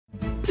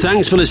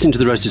Thanks for listening to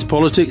The Rest is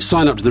Politics.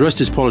 Sign up to The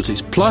Rest is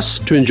Politics Plus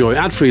to enjoy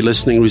ad-free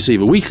listening,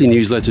 receive a weekly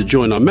newsletter,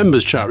 join our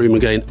members' chat room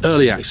and gain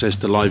early access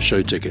to live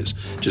show tickets.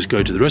 Just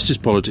go to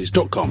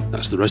therestispolitics.com.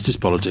 That's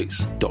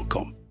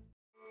therestispolitics.com.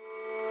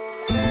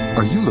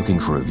 Are you looking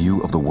for a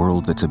view of the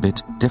world that's a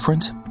bit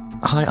different?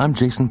 Hi, I'm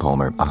Jason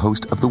Palmer, a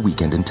host of The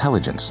Weekend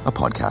Intelligence, a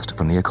podcast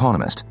from The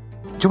Economist.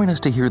 Join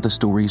us to hear the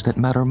stories that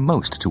matter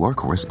most to our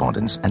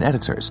correspondents and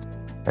editors.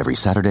 Every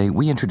Saturday,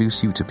 we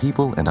introduce you to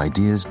people and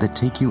ideas that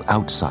take you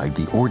outside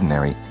the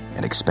ordinary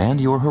and expand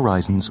your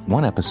horizons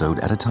one episode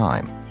at a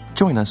time.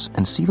 Join us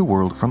and see the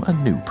world from a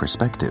new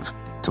perspective.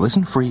 To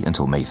listen free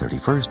until May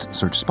 31st,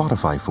 search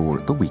Spotify for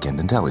The Weekend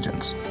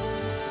Intelligence.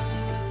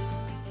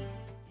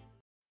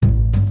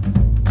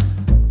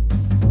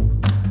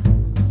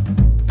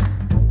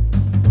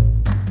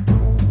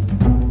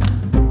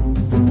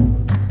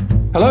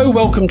 Hello,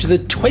 welcome to the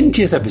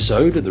 20th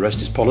episode of The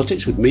Rest is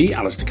Politics with me,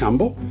 Alistair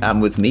Campbell.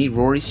 And with me,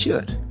 Rory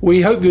Stewart.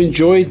 We hope you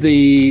enjoyed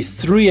the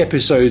 3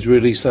 episodes we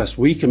released last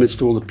week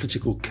amidst all the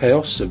political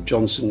chaos of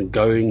Johnson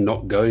going,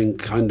 not going,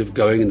 kind of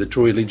going in the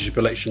Tory leadership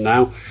election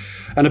now.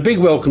 And a big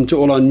welcome to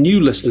all our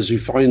new listeners who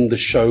find the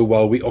show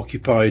while we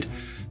occupied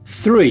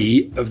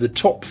 3 of the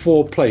top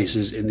 4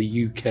 places in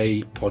the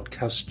UK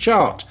podcast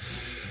chart.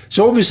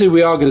 So obviously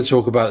we are going to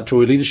talk about the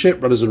Tory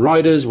leadership, runners and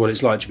riders, what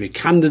it's like to be a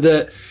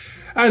candidate,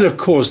 and, of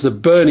course, the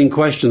burning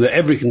question that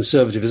every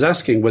Conservative is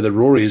asking, whether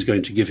Rory is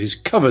going to give his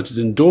coveted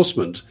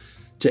endorsement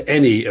to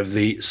any of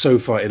the so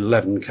far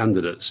 11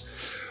 candidates.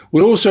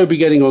 We'll also be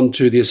getting on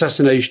to the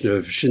assassination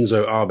of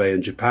Shinzo Abe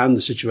in Japan,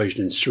 the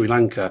situation in Sri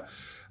Lanka,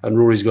 and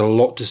Rory's got a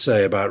lot to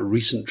say about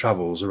recent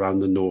travels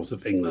around the north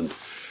of England.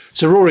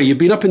 So, Rory, you've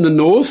been up in the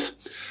north.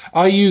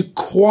 Are you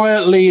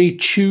quietly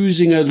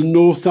choosing a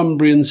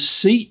Northumbrian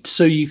seat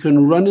so you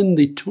can run in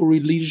the Tory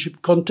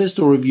leadership contest,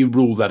 or have you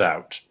ruled that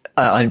out?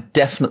 I'm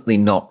definitely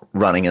not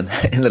running in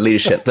the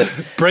leadership, but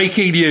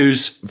breaking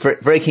news.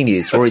 Breaking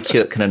news. Rory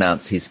Stewart can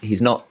announce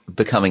he's not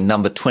becoming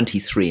number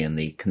 23 in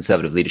the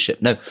Conservative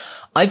leadership. No,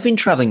 I've been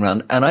travelling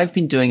around and I've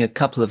been doing a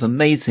couple of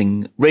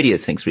amazing radio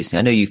things recently.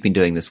 I know you've been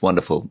doing this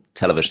wonderful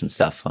television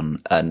stuff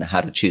on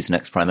how to choose the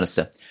next Prime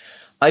Minister.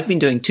 I've been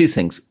doing 2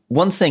 things.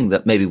 One thing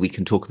that maybe we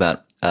can talk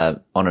about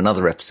on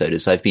another episode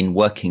is I've been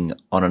working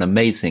on an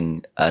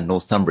amazing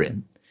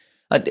Northumbrian.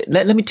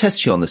 Let me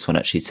test you on this one,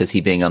 actually, says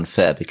he being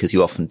unfair, because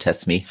you often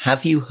test me.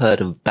 Have you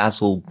heard of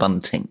Basil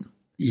Bunting?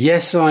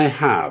 Yes, I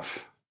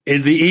have.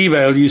 In the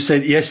email you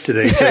sent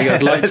yesterday saying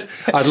I'd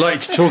like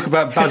to talk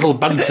about Basil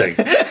Bunting.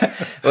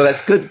 Well,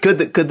 that's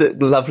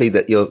good, lovely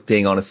that you're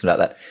being honest about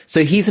that.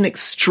 So he's an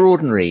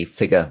extraordinary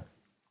figure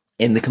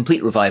in the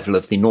complete revival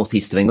of the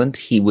northeast of England.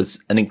 He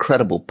was an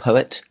incredible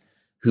poet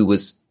who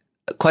was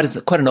quite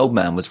an old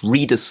man, was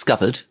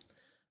rediscovered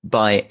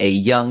by a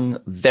young,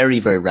 very,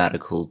 very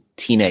radical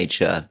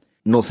teenager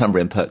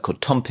Northumbrian poet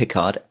called Tom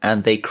Pickard,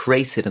 and they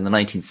created in the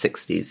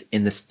 1960s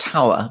in this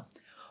tower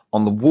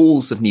on the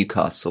walls of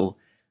Newcastle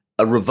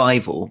a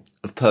revival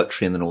of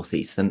poetry in the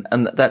northeast, and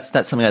that's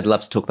something I'd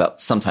love to talk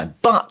about sometime.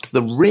 But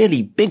the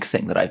really big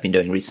thing that I've been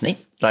doing recently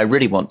that I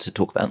really want to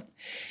talk about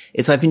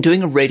is I've been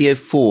doing a Radio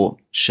 4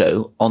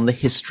 show on the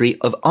history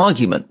of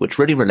argument, which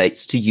really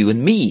relates to you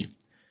and me,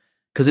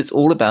 because it's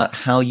all about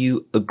how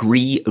you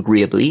agree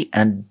agreeably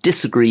and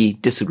disagree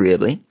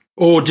disagreeably.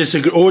 Or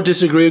disagree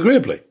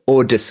agreeably.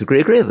 Or disagree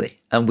agreeably.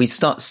 And we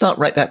start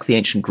right back with the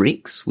ancient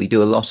Greeks. We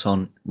do a lot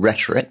on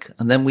rhetoric,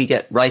 and then we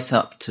get right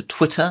up to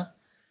Twitter.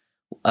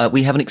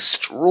 We have an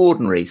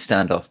extraordinary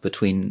standoff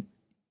between,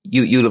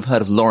 you'll have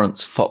heard of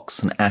Lawrence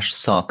Fox and Ash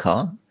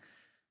Sarkar.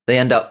 They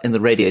end up in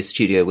the radio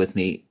studio with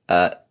me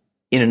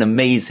in an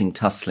amazing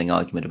tussling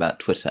argument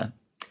about Twitter.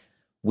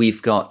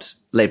 We've got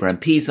Labour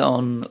MPs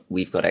on,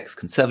 we've got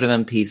ex-Conservative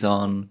MPs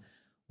on,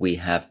 we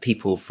have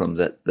people from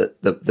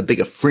the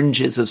bigger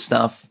fringes of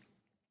stuff,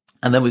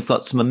 and then we've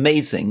got some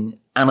amazing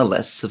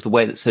analysts of the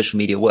way that social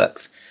media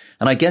works.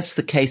 And I guess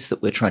the case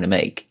that we're trying to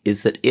make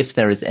is that if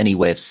there is any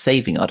way of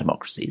saving our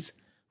democracies,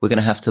 we're going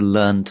to have to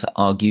learn to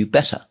argue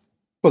better.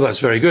 Well, that's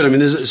very good. I mean,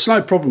 there's a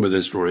slight problem with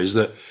this story, is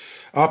that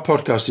our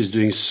podcast is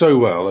doing so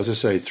well, as I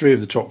say, 3 of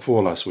the top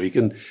 4 last week,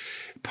 and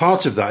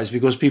part of that is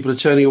because people are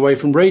turning away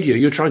from radio.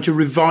 You're trying to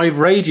revive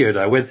radio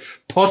now when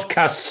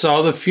podcasts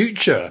are the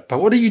future. But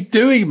what are you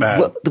doing, man?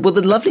 Well,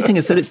 the lovely thing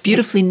is that it's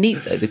beautifully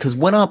neat, though, because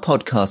when our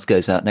podcast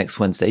goes out next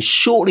Wednesday,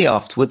 shortly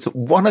afterwards at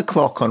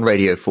 1:00 on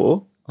Radio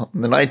 4, on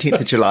the 19th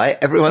of July,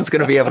 everyone's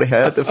going to be able to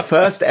hear the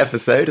first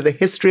episode of the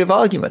history of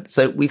argument.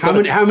 So we've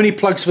got how many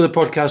plugs for the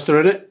podcast are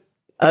in it?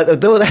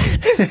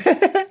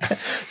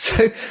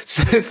 So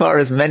far,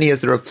 as many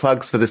as there are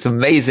plugs for this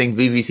amazing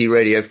BBC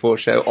Radio 4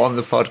 show on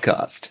the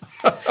podcast.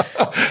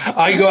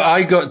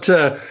 I got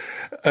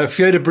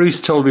Fiona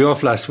Bruce told me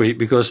off last week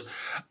because,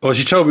 well,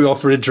 she told me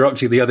off for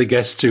interrupting the other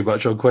guests too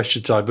much on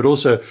Question Time, but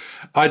also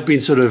I'd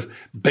been sort of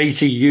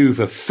baiting you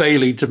for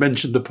failing to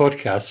mention the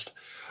podcast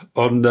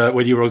on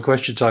when you were on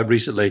Question Time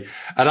recently.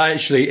 And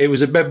it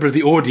was a member of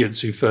the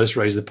audience who first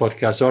raised the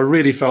podcast. So I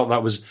really felt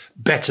that was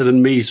better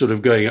than me sort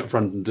of going up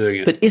front and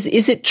doing it. But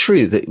is it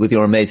true that with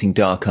your amazing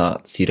dark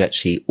arts, you'd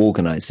actually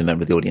organise a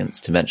member of the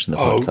audience to mention the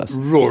podcast?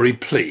 Rory,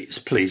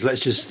 please, let's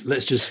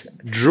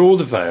just draw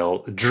the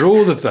veil.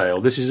 Draw the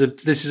veil. This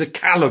is a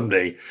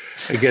calumny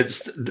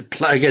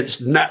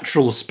against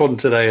natural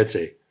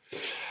spontaneity.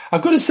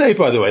 I've got to say,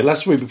 by the way,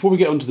 last week, before we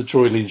get onto the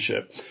Tory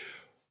leadership,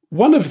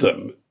 one of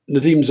them,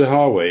 Nadeem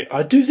Zahawi,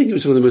 I do think it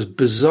was one of the most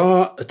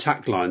bizarre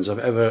attack lines I've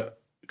ever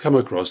come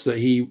across, that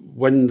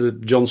when the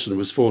Johnson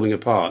was falling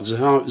apart,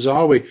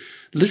 Zahawi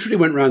literally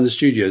went around the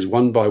studios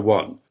one by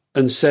one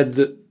and said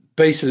that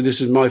basically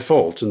this was my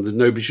fault and that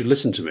nobody should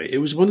listen to me. It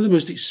was one of the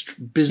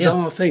most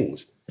bizarre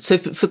things. So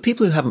for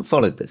people who haven't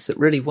followed this, it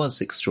really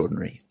was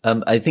extraordinary.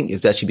 I think it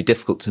would actually be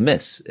difficult to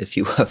miss if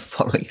you were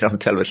following it on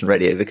television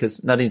radio, because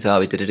Nadeem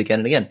Zahawi did it again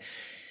and again.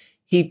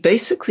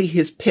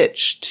 His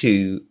pitch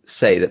to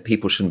say that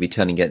people shouldn't be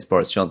turning against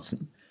Boris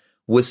Johnson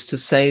was to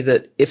say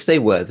that if they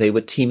were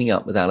teaming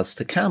up with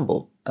Alistair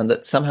Campbell, and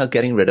that somehow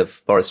getting rid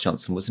of Boris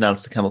Johnson was an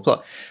Alistair Campbell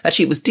plot.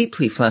 Actually, it was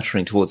deeply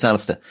flattering towards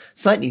Alistair,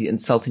 slightly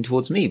insulting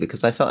towards me,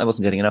 because I felt I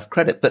wasn't getting enough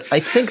credit. But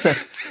I think the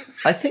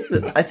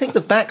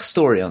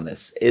backstory on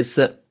this is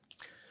that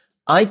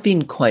I'd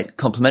been quite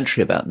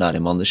complimentary about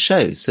Nadeem on the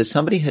show. So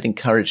somebody had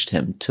encouraged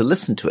him to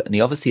listen to it, and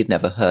he obviously had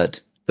never heard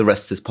the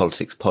Rest is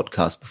Politics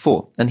podcast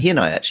before. And he and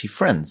I are actually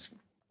friends.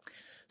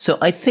 So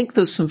I think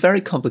there's some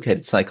very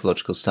complicated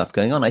psychological stuff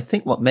going on. I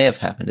think what may have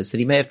happened is that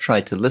he may have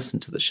tried to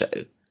listen to the show,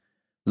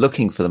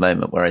 looking for the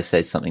moment where I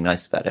say something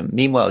nice about him.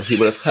 Meanwhile, he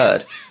will have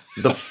heard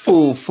the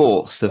full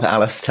force of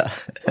Alistair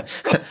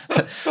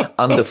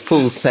under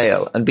full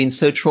sail and been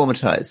so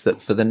traumatized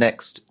that for the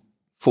next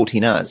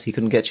 14 hours, he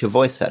couldn't get your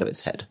voice out of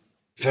his head.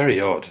 Very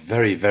odd.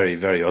 Very, very,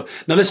 very odd.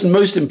 Now, listen,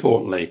 most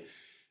importantly,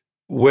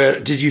 where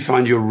did you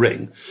find your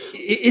ring?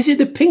 Is it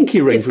the pinky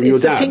ring from your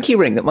dad? It's the pinky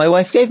ring that my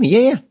wife gave me.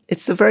 Yeah.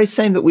 It's the very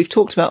same that we've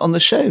talked about on the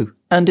show.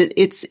 And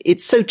it's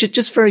so,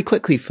 just very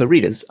quickly for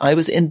readers, I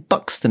was in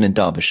Buxton in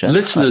Derbyshire.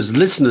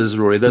 Listeners,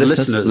 Rory, they're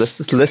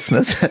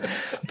listeners.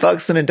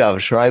 Buxton in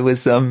Derbyshire. I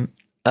was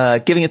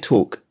giving a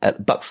talk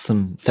at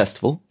Buxton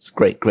Festival. It's a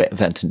great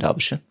event in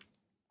Derbyshire.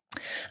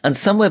 And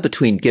somewhere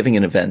between giving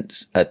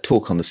a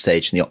talk on the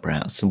stage in the Opera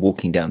House and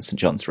walking down St.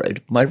 John's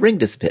Road, my ring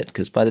disappeared,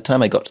 because by the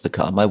time I got to the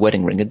car, my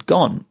wedding ring had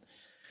gone.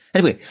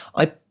 Anyway,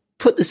 I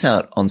put this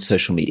out on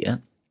social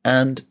media,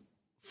 and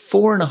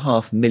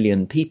 4.5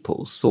 million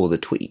people saw the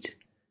tweet.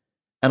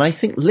 And I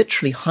think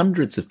literally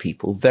hundreds of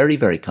people very,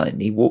 very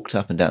kindly walked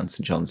up and down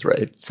St. John's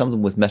Road, some of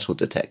them with metal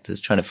detectors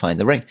trying to find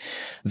the ring.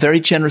 Very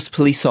generous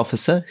police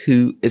officer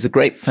who is a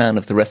great fan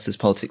of the Rest is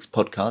Politics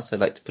podcast, I'd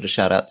like to put a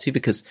shout out to,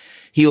 because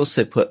he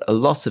also put a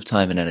lot of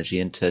time and energy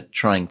into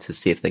trying to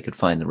see if they could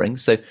find the ring.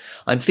 So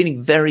I'm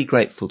feeling very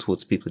grateful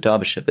towards people of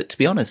Derbyshire. But to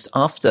be honest,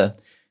 after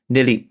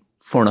nearly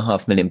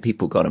 4.5 million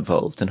people got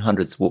involved and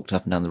hundreds walked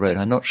up and down the road,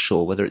 I'm not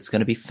sure whether it's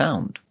going to be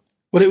found.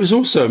 Well, it was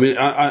also, I mean,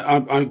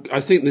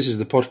 I think this is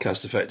the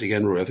podcast effect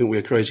again, Rory. I think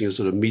we're creating a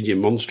sort of media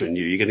monster in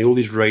you. You're getting all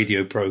these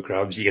radio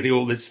programs, you're getting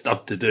all this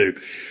stuff to do.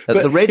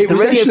 But the radio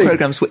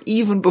programs were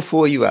even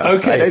before you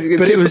asked. Okay,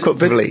 it's difficult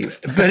to believe.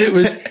 But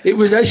it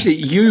was actually,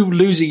 you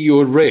losing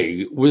your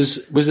ring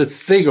was a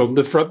thing on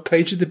the front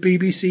page of the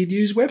BBC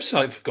News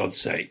website, for God's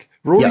sake.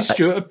 Rory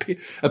Stewart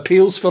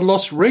appeals for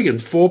lost ring, and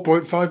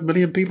 4.5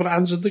 million people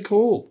answered the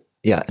call.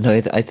 Yeah, no,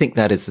 I think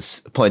that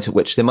is the point at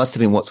which there must have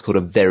been what's called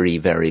a very,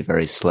 very,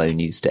 very slow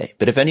news day.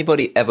 But if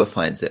anybody ever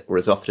finds it or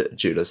is offered it at a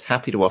jeweler's,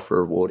 happy to offer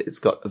a reward. It's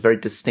got a very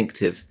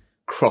distinctive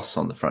cross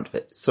on the front of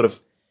it.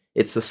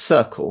 It's a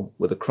circle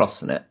with a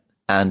cross in it,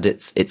 and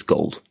it's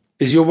gold.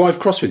 Is your wife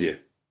cross with you?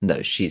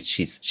 No,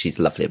 she's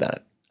lovely about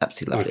it.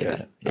 Absolutely lovely about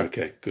it. Yeah.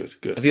 Okay, good.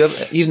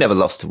 You've never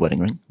lost a wedding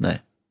ring? No.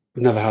 I've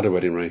never had a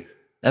wedding ring.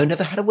 Oh,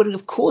 never had a wedding.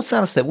 Of course,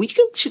 Alistair. We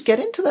should get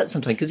into that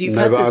sometime, because you've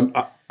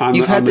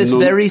had this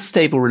very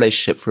stable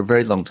relationship for a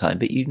very long time,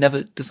 but you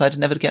decided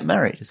never to get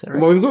married. Is that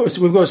right? Well,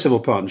 we've got a civil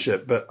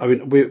partnership, but I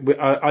mean,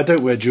 I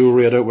don't wear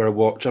jewellery. I don't wear a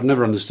watch. I've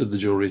never understood the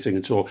jewellery thing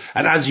at all.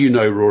 And as you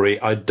know, Rory,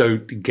 I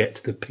don't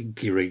get the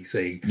pinky ring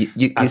thing.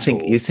 You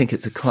think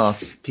it's a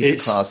class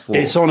piece of class war.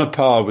 It's on a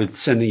par with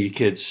sending your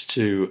kids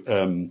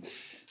to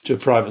a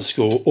private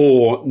school,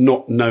 or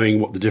not knowing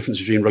what the difference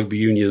between rugby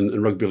union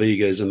and rugby league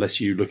is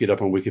unless you look it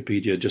up on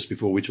Wikipedia just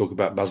before we talk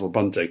about Basil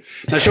Bunting.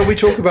 Now, shall we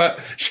talk about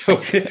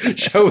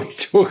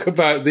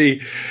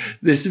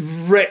this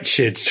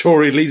wretched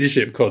Tory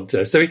leadership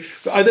contest? So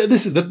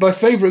this is my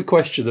favourite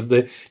question of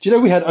the. Do you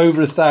know we had over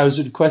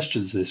 1,000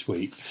 questions this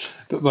week?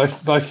 But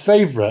my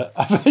favourite,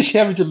 I'm actually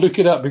having to look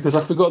it up because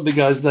I've forgotten the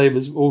guy's name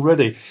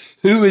already.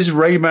 Who is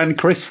Rayman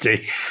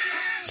Christie?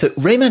 So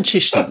Rayman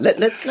Chishti,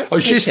 let's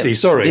Chishti,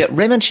 sorry. Yeah,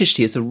 Rayman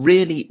Chishti is a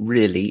really,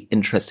 really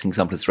interesting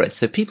example of this race.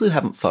 So people who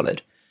haven't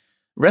followed,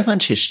 Rayman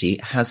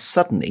Chishti has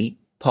suddenly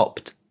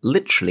popped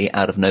literally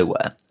out of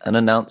nowhere and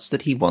announced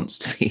that he wants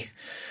to be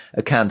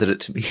a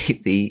candidate to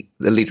be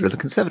the leader of the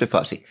Conservative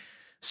Party.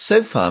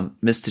 So far,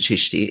 Mr.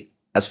 Chishti,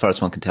 as far as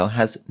one can tell,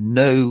 has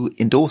no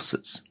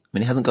endorsers.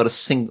 mean, he hasn't got a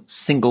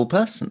single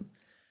person.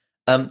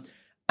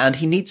 And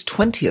he needs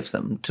 20 of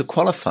them to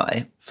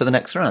qualify for the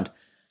next round.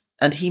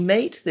 And he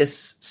made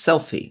this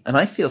selfie, and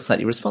I feel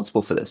slightly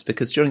responsible for this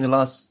because during the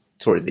last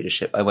Tory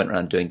leadership, I went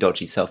around doing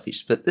dodgy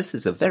selfies, but this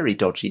is a very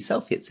dodgy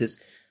selfie. It's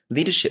his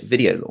leadership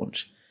video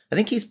launch. I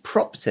think he's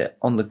propped it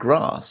on the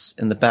grass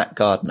in the back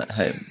garden at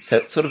home. So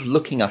it's sort of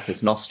looking up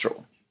his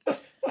nostril.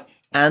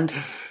 And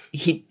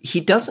he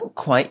doesn't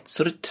quite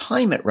sort of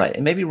time it right.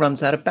 It maybe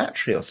runs out of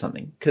battery or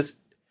something, because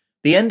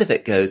the end of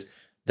it goes,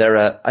 there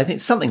are, I think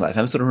something like,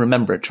 I'm sort of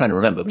trying to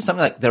remember, but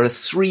something like, there are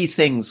 3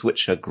 things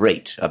which are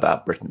great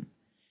about Britain.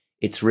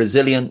 It's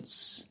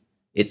resilience,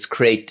 it's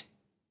but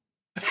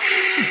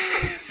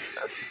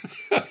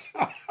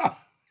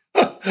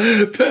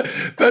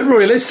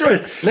Roy,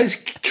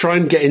 let's try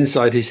and get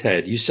inside his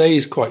head. You say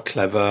he's quite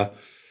clever,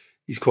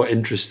 he's quite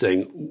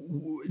interesting.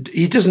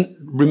 He doesn't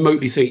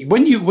remotely think.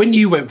 When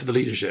you went for the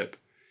leadership,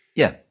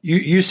 yeah,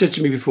 you said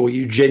to me before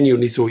you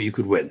genuinely thought you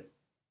could win.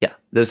 Yeah,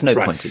 there's no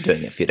point in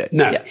doing it if you don't.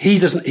 No, yeah. He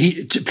doesn't.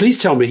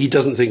 Please tell me he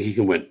doesn't think he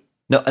can win.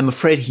 No, I'm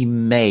afraid he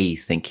may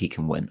think he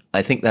can win.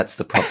 I think that's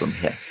the problem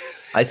here.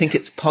 I think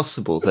it's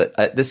possible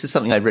that this is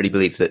something I really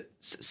believe, that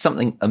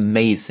something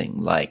amazing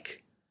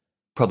like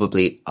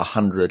probably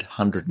 100,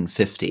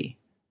 150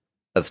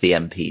 of the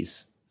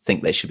MPs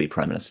think they should be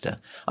Prime Minister.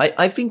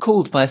 I've been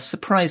called by a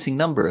surprising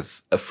number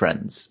of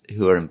friends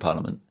who are in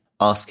Parliament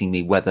asking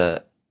me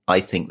whether I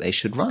think they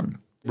should run.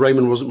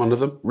 Raymond wasn't one of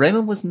them?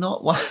 Raymond was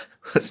not one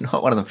of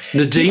them.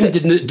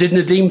 Nadeem, did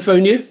Nadeem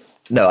phone you?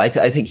 No, I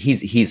think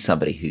he's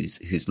somebody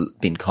who's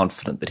been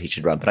confident that he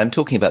should run. But I'm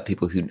talking about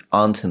people who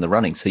aren't in the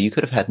running. So you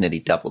could have had nearly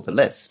double the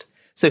list.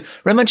 So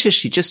Rehman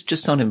Chishi,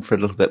 just on him for a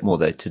little bit more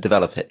though, to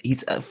develop it.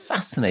 He's a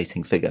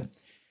fascinating figure.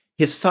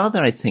 His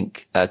father, I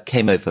think,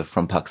 came over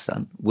from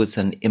Pakistan, was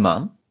an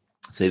imam.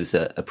 So he was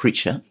a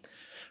preacher.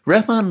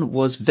 Rehman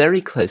was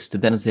very close to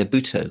Benazir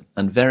Bhutto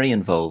and very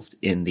involved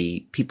in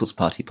the People's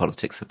Party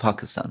politics of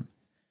Pakistan.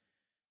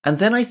 And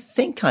then I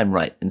think I'm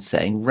right in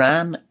saying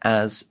ran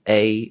as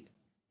a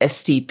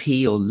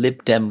SDP or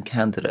Lib Dem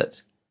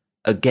candidate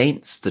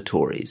against the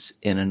Tories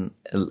in an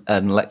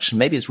election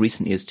maybe as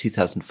recently as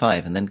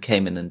 2005, and then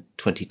came in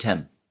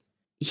 2010.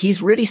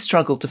 He's really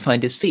struggled to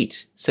find his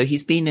feet. So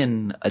he's been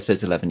in, I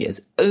suppose, 11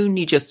 years,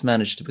 only just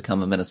managed to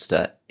become a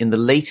minister in the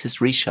latest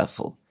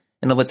reshuffle.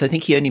 In other words, I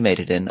think he only made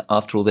it in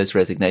after all those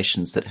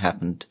resignations that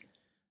happened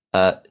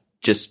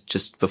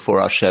just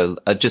before our show,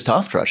 just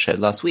after our show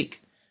last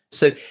week.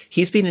 So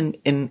he's been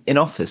in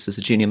office as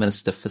a junior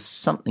minister for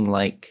something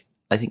like,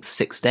 I think,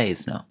 6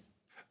 days now.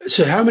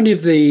 So how many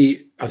of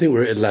I think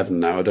we're at 11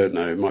 now, I don't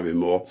know, it might be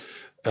more.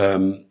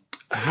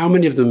 How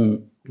many of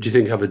them do you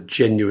think have a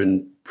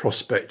genuine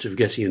prospect of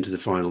getting into the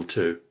final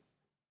 2?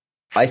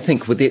 I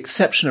think with the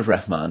exception of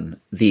Rehman,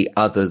 the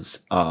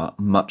others are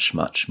much,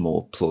 much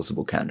more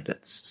plausible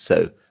candidates.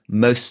 So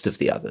most of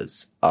the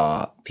others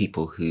are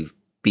people who've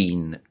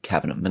been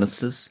cabinet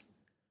ministers,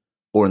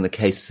 or in the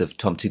case of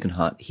Tom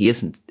Tugendhat, he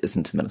isn't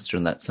a minister,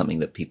 and that's something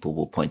that people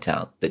will point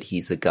out, but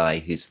he's a guy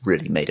who's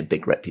really made a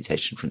big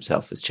reputation for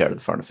himself as chair of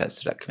the Foreign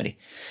Affairs Select Committee.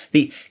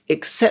 The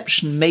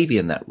exception maybe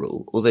in that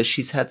rule, although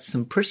she's had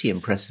some pretty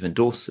impressive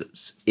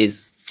endorsers,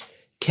 is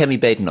Kemi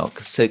Badenoch.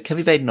 So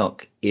Kemi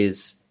Badenoch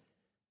is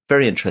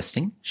very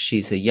interesting.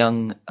 She's a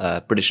young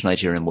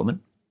British-Nigerian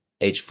woman,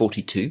 age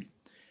 42,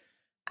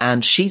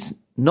 and she's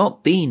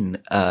not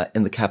been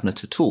in the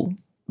cabinet at all.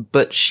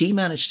 But she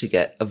managed to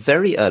get a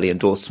very early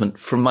endorsement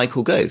from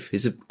Michael Gove,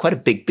 who's quite a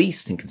big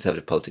beast in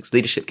Conservative politics,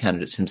 leadership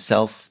candidate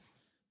himself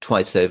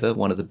twice over,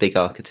 one of the big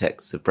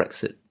architects of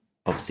Brexit,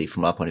 obviously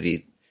from our point of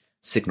view,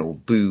 signal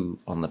boo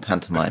on the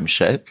pantomime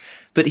show.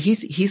 But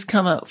he's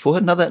come out for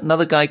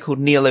another guy called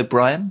Neil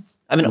O'Brien.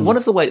 I mean, what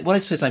I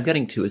suppose I'm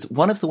getting to is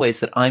one of the ways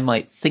that I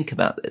might think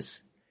about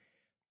this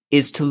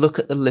is to look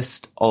at the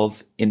list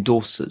of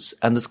endorsers.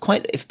 And there's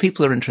if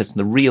people are interested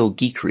in the real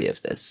geekery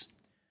of this,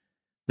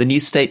 the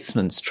New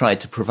Statesman's tried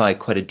to provide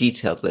quite a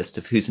detailed list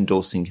of who's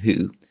endorsing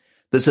who.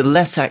 There's a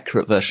less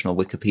accurate version on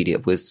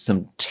Wikipedia with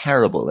some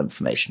terrible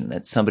information in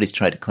it. Somebody's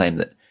tried to claim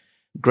that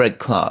Greg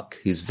Clark,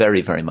 who's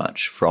very, very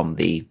much from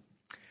the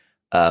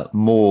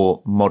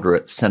more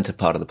moderate centre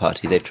part of the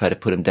party, they've tried to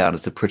put him down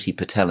as a Priti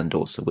Patel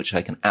endorser, which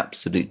I can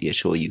absolutely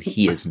assure you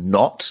he is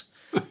not.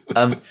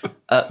 But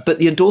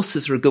the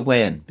endorsers are a good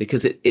way in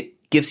because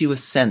it gives you a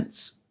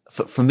sense,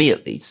 for me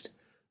at least,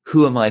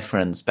 who are my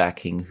friends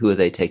backing, who are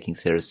they taking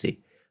seriously?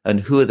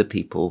 And who are the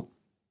people,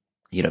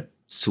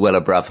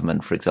 Suella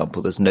Braverman, for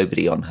example, there's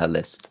nobody on her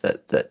list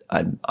that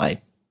I'm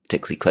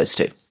particularly close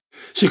to.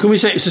 So can we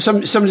say,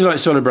 somebody like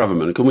Suella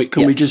Braverman,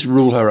 can we just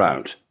rule her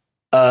out?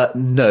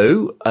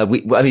 No.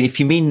 If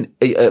you mean,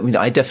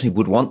 I definitely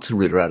would want to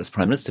rule her out as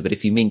Prime Minister, but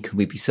if you mean, can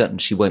we be certain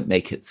she won't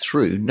make it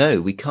through?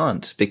 No, we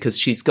can't, because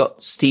she's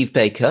got Steve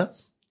Baker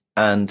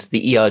and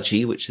the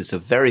ERG, which is a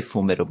very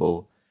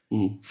formidable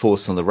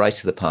force on the right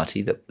of the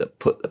party that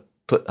put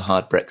the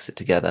hard Brexit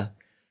together,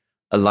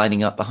 are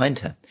lining up behind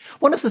her.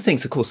 One of the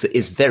things, of course, that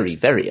is very,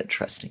 very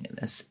interesting in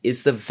this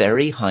is the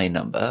very high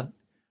number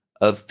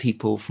of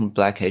people from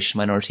Black, Asian,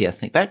 minority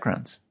ethnic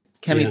backgrounds.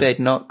 Kemi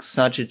Badenoch,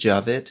 Sajid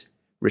Javid,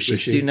 Rishi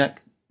Sunak,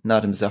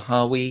 Nadim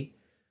Zahawi,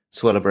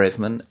 Suella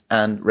Braverman,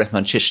 and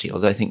Rehman Chishti,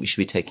 although I think we should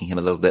be taking him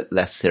a little bit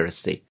less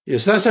seriously.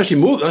 Yes, that's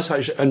actually more,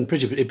 and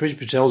Priti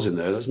Patel's in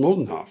there, that's more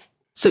than half.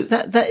 So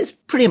that is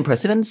pretty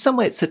impressive. And in some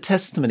way, it's a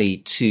testimony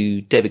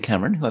to David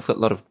Cameron, who I've got a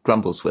lot of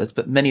grumbles with,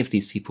 but many of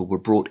these people were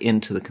brought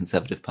into the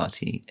Conservative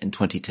Party in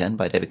 2010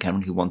 by David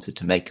Cameron, who wanted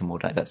to make a more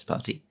diverse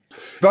party.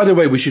 By the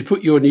way, we should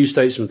put your New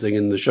Statesman thing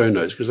in the show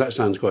notes, because that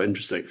sounds quite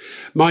interesting.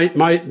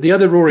 The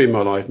other Rory in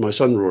my life, my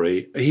son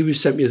Rory, he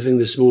sent me a thing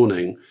this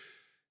morning.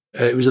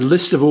 It was a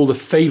list of all the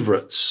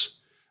favourites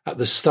at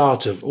the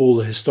start of all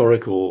the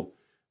historical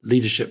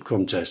leadership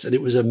contests, and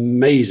it was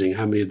amazing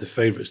how many of the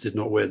favourites did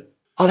not win.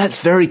 Oh, that's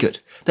very good.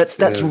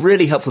 That's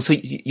really helpful. So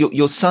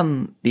your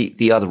son,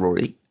 the other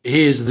Rory.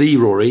 He is the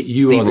Rory.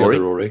 You are the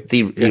other Rory.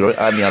 Rory,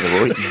 I'm the other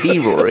Rory. The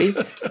Rory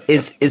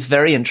is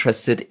very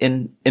interested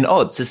in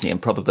odds, isn't he? And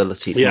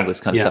probabilities and all this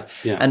kind of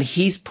stuff. Yeah. And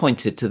he's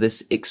pointed to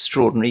this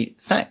extraordinary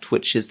fact,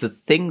 which is the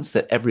things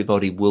that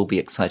everybody will be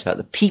excited about,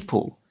 the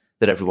people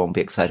that everyone will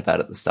be excited about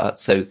at the start.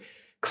 So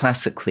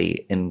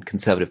classically in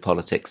Conservative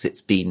politics,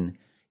 it's been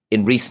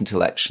in recent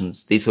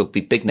elections, these will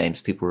be big names.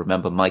 People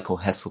remember Michael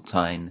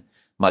Heseltine,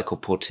 Michael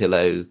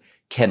Portillo,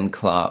 Ken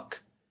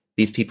Clarke,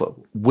 these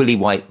people, Willie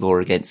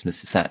Whitelaw against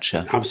Mrs.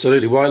 Thatcher.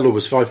 Absolutely. Whitelaw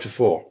was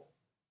 5-4.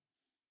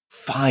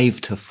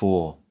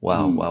 5-4.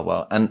 Wow,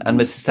 wow. And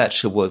Mrs.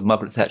 Thatcher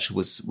Margaret Thatcher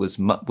was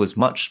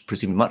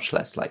presumably much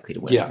less likely to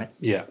win. Yeah, right?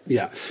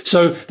 yeah.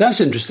 So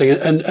that's interesting.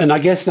 And I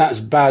guess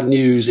that's bad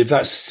news. If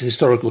that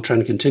historical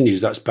trend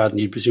continues, that's bad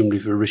news, presumably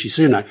for Rishi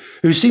Sunak,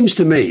 who seems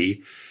to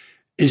me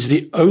is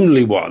the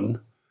only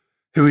one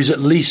who is at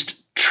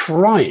least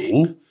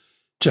trying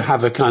to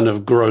have a kind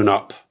of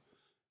grown-up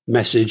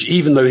message,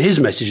 even though his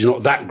message is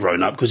not that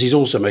grown-up, because he's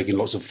also making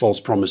lots of false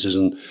promises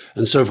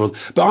and so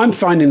forth. But I'm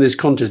finding this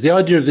contest, the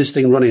idea of this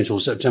thing running until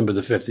September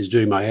the 5th is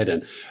doing my head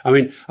in. I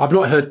mean, I've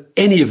not heard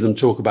any of them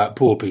talk about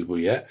poor people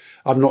yet.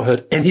 I've not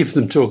heard any of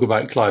them talk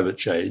about climate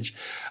change.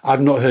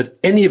 I've not heard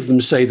any of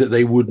them say that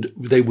they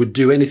would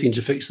do anything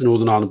to fix the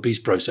Northern Ireland peace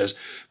process,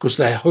 because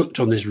they're hooked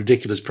on this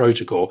ridiculous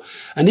protocol.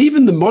 And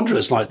even the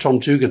moderates like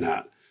Tom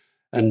Tugendhat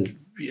and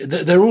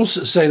they're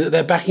also saying that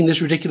they're backing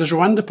this ridiculous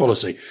Rwanda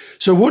policy.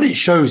 So what it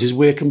shows is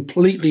we're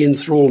completely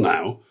enthralled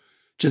now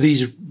to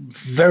these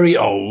very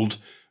old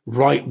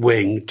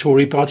right-wing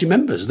Tory party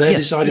members. They're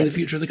deciding the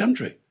future of the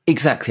country.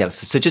 Exactly,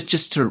 Alistair. So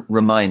just to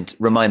remind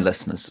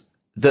listeners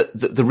that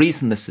the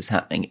reason this is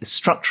happening is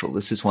structural.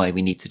 This is why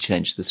we need to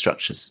change the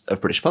structures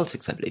of British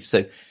politics, I believe.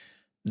 So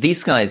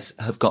these guys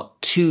have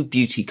got two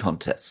beauty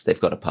contests they've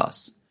got to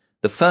pass.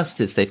 The first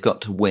is they've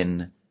got to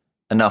win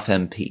enough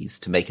MPs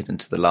to make it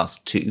into the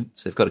last two.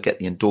 So they've got to get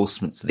the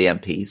endorsements of the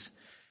MPs.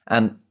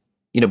 And,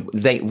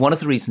 one of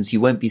the reasons you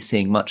won't be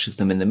seeing much of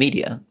them in the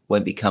media,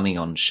 won't be coming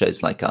on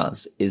shows like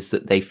ours, is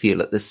that they feel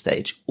at this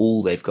stage,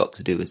 all they've got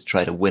to do is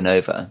try to win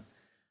over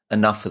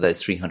enough of those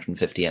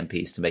 350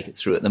 MPs to make it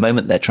through. At the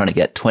moment, they're trying to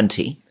get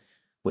 20,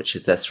 which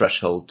is their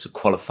threshold to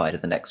qualify to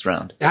the next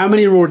round. How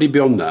many are already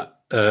beyond that?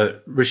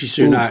 Rishi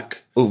Sunak.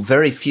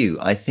 Very few.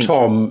 I think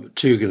Tom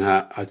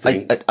Tugendhat, I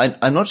think.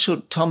 I'm not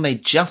sure. Tom may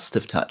just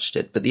have touched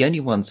it, but the only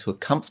ones who are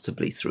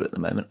comfortably through at the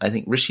moment, I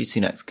think Rishi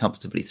Sunak's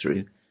comfortably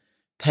through,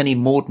 Penny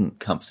Mordaunt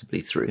comfortably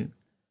through.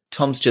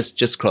 Tom's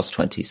just crossed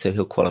 20, so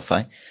he'll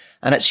qualify.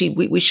 And actually,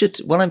 we should,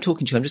 while I'm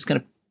talking to you, I'm just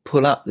going to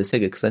pull up this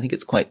figure because I think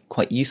it's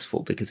quite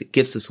useful because it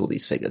gives us all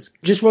these figures.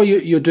 Just while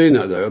you're doing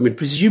that, though, I mean,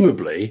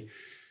 presumably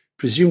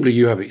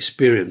you have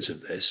experience of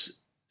this.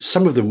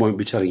 Some of them won't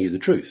be telling you the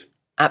truth.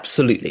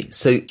 Absolutely.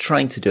 So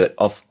trying to do it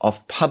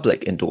off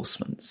public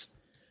endorsements.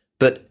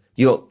 But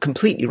you're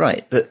completely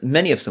right that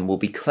many of them will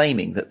be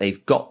claiming that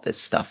they've got this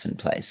stuff in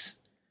place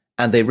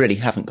and they really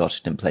haven't got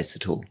it in place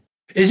at all.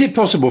 Is it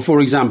possible, for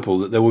example,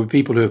 that there will be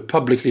people who have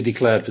publicly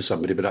declared for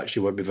somebody but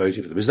actually won't be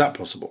voting for them? Is that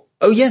possible?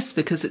 Oh, yes,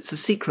 because it's a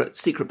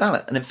secret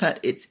ballot. And in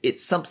fact,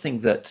 it's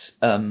something that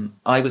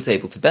I was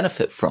able to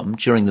benefit from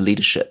during the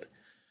leadership,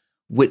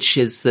 which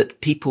is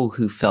that people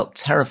who felt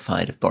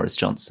terrified of Boris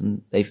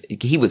Johnson,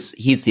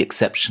 he's the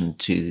exception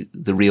to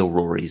the real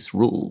Rory's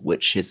rule,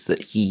 which is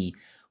that he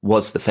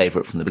was the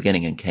favourite from the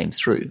beginning and came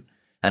through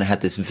and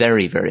had this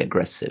very, very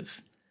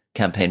aggressive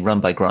campaign run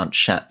by Grant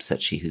Shapps,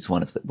 actually, who's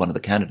one of the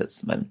candidates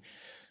at the moment.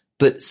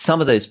 But some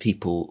of those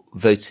people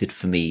voted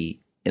for me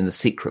in the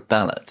secret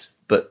ballot,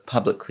 but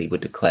publicly were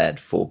declared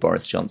for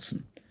Boris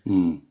Johnson.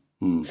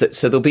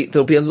 So there'll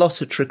be a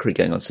lot of trickery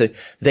going on. So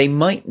they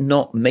might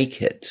not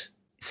make it.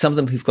 Some of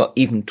them who've got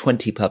even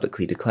 20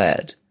 publicly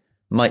declared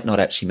might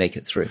not actually make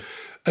it through.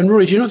 And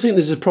Rory, do you not think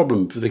there's a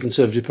problem for the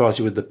Conservative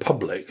Party with the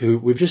public, who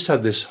we've just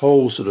had this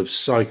whole sort of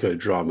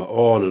psychodrama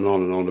on and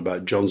on and on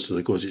about Johnson?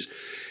 Of course,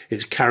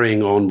 it's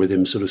carrying on with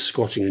him sort of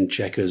squatting in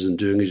checkers and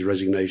doing his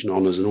resignation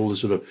honours and all the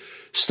sort of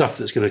stuff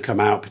that's going to come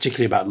out,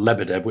 particularly about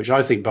Lebedev, which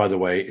I think, by the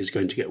way, is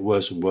going to get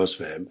worse and worse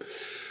for him.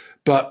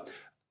 But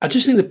I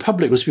just think the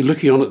public must be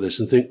looking on at this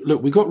and think,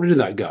 look, we got rid of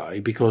that guy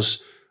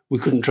because we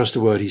couldn't trust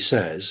a word he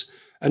says.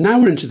 And now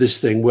we're into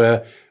this thing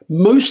where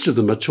most of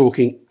them are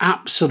talking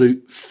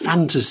absolute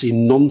fantasy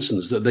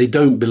nonsense that they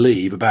don't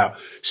believe about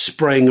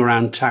spraying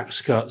around tax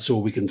cuts,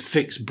 or we can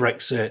fix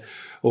Brexit,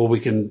 or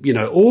we can,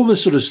 all the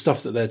sort of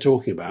stuff that they're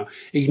talking about,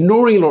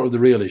 ignoring a lot of the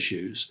real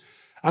issues.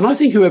 And I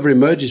think whoever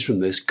emerges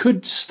from this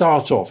could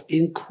start off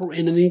in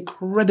an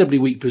incredibly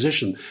weak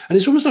position. And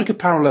it's almost like a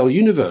parallel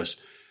universe.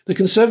 The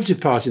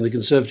Conservative Party and the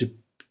Conservative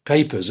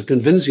papers are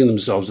convincing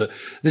themselves that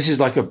this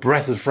is like a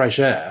breath of fresh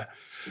air.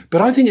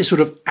 But I think it's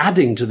sort of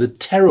adding to the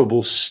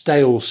terrible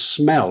stale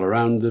smell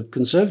around the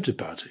Conservative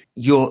Party.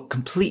 You're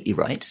completely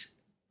right.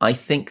 I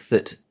think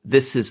that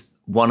this is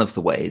one of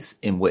the ways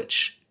in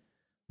which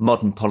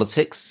modern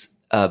politics,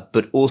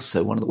 but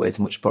also one of the ways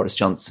in which Boris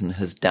Johnson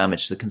has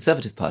damaged the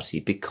Conservative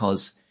Party,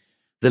 because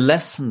the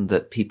lesson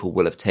that people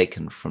will have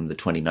taken from the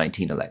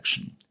 2019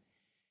 election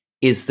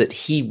is that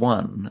he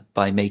won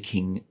by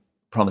making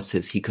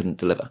promises he couldn't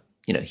deliver.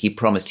 He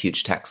promised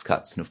huge tax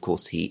cuts, and of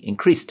course he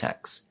increased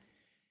tax.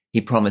 He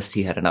promised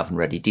he had an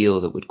oven-ready deal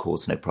that would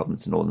cause no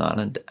problems in Northern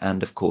Ireland,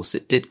 and of course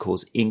it did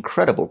cause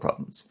incredible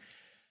problems.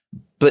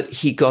 But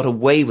he got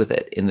away with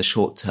it in the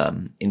short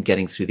term in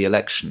getting through the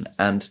election.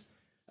 And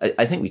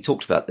I think we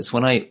talked about this.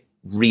 When I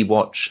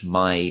rewatch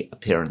my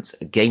appearance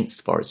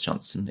against Boris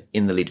Johnson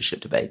in the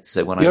leadership debate,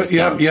 so when you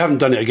haven't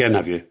done it again,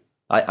 have you?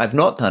 I've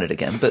not done it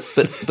again, but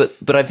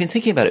I've been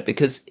thinking about it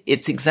because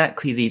it's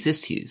exactly these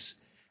issues.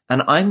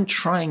 And I'm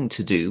trying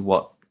to do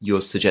what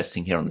you're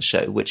suggesting here on the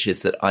show, which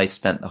is that I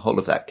spent the whole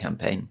of that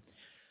campaign.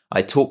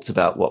 I talked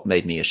about what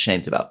made me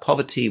ashamed about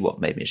poverty,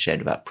 what made me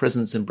ashamed about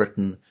prisons in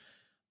Britain.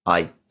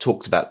 I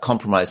talked about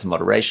compromise and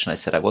moderation. I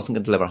said I wasn't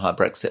going to deliver a hard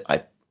Brexit.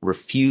 I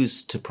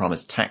refused to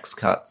promise tax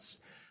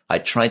cuts. I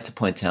tried to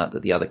point out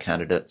that the other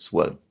candidates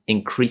were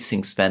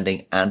increasing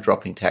spending and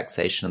dropping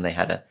taxation, and they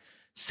had a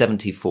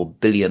 £74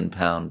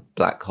 billion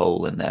black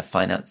hole in their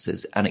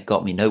finances, and it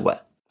got me nowhere.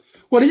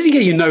 Well, it didn't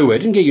get you nowhere. It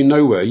didn't get you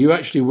nowhere. You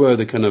actually were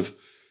the kind of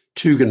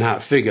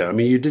Tugendhat figure. I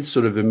mean, you did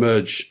sort of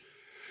emerge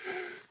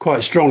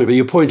quite strongly, but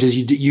your point is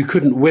you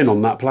couldn't win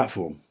on that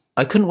platform.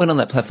 I couldn't win on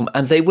that platform,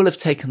 and they will have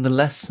taken the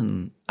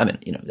lesson. I mean,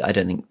 I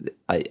don't think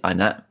I'm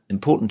that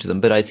important to them,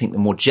 but I think the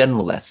more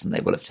general lesson they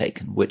will have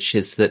taken, which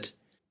is that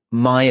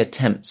my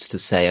attempts to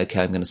say,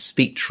 okay, I'm going to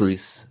speak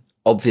truth.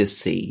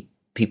 Obviously,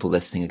 people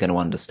listening are going to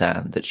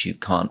understand that you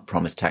can't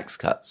promise tax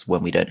cuts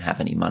when we don't have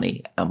any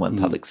money and when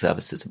public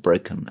services are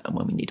broken and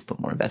when we need to put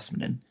more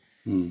investment in.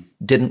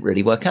 Didn't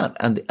really work out.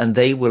 And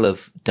they will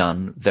have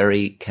done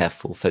very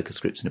careful focus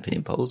groups and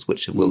opinion polls,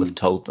 which will have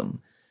told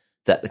them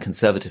that the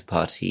Conservative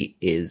Party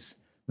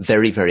is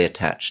very, very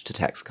attached to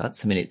tax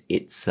cuts. I mean,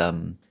 it's...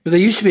 But they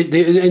used to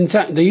be, in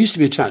fact, they used to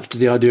be attached to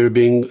the idea of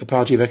being a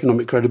party of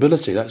economic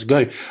credibility. That's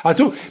going. I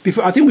think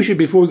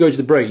before we go to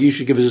the break, you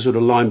should give us a sort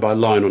of line by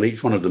line on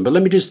each one of them. But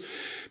let me just,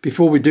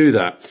 before we do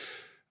that,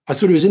 I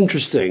thought it was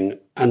interesting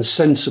and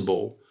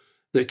sensible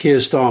that Keir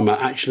Starmer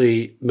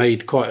actually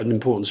made quite an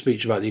important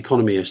speech about the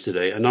economy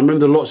yesterday. And I remember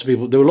there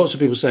were lots of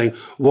people saying,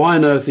 why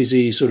on earth is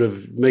he sort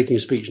of making a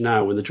speech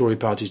now when the Tory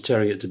party is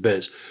tearing it to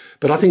bits?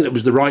 But I think that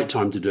was the right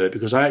time to do it,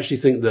 because I actually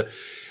think that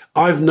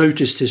I've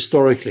noticed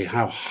historically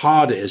how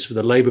hard it is for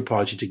the Labour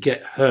Party to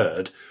get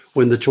heard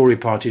when the Tory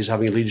party is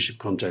having a leadership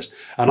contest.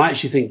 And I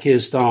actually think Keir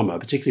Starmer,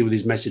 particularly with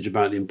his message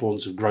about the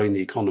importance of growing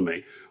the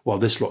economy, while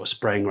this lot are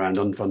spraying around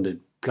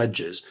unfunded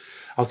pledges,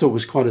 I thought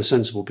was quite a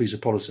sensible piece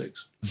of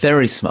politics.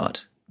 Very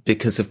smart,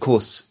 because of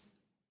course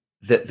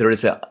there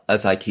is,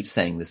 as I keep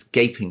saying, this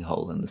gaping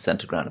hole in the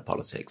centre ground of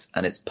politics.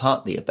 And it's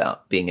partly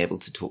about being able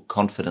to talk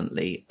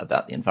confidently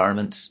about the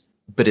environment,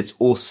 but it's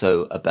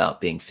also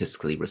about being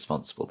fiscally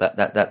responsible.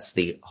 That's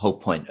the whole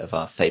point of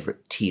our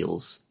favourite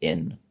teals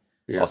in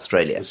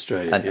Australia.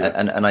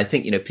 And I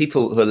think,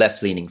 people who are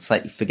left-leaning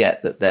slightly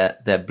forget that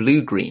they're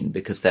blue-green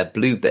because their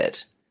blue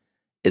bit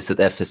is that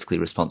they're fiscally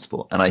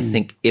responsible. And I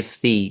think if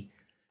the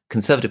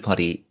Conservative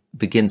Party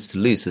begins to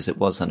lose, as it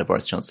was under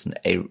Boris Johnson,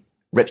 a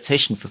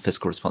reputation for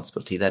fiscal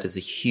responsibility, that is a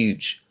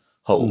huge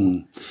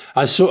hole.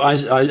 I should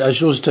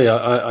also tell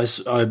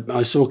you,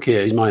 I saw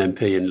Keir, he's my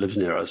MP and lives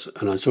near us,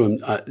 and I saw him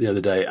the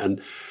other day,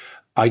 and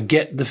I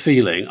get the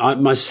feeling,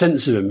 my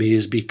sense of him, he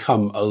has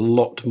become a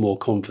lot more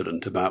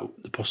confident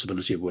about the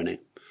possibility of winning.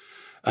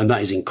 And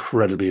that is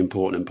incredibly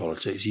important in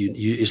politics.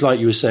 It's like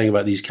you were saying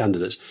about these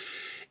candidates.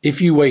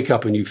 If you wake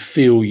up and you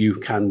feel you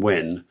can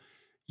win,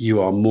 you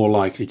are more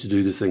likely to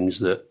do the things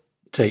that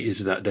take you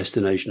to that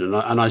destination.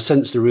 And I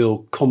sensed a real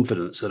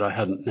confidence that I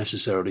hadn't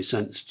necessarily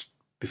sensed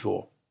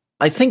before.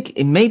 I think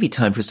it may be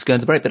time for us to go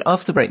into the break, but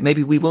after the break,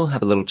 maybe we will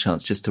have a little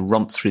chance just to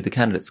romp through the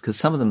candidates, because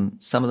some of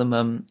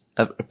them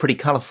are pretty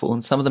colourful,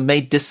 and some of them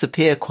may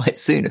disappear quite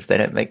soon if they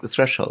don't make the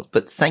threshold.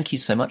 But thank you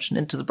so much, and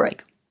into the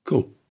break.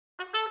 Cool.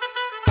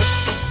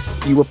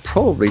 You were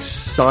probably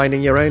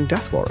signing your own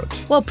death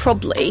warrant. Well,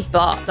 probably,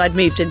 but I'd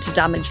moved into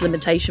damage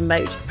limitation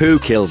mode. Who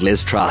killed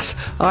Liz Truss?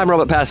 I'm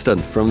Robert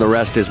Peston from The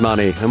Rest Is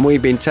Money, and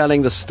we've been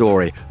telling the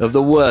story of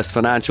the worst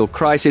financial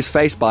crisis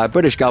faced by a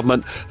British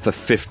government for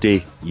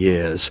 50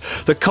 years.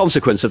 The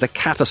consequence of the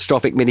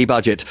catastrophic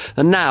mini-budget.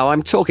 And now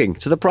I'm talking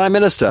to the Prime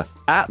Minister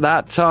at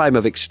that time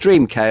of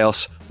extreme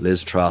chaos,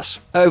 Liz Truss.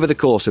 Over the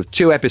course of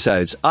 2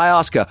 episodes, I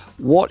ask her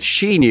what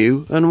she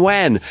knew and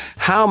when,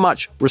 how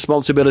much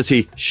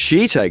responsibility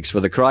she takes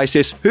for the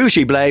crisis, who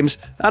she blames,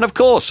 and of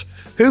course,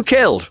 who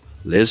killed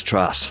Liz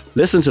Truss.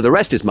 Listen to The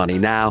Rest is Money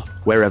now,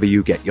 wherever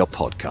you get your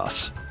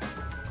podcasts.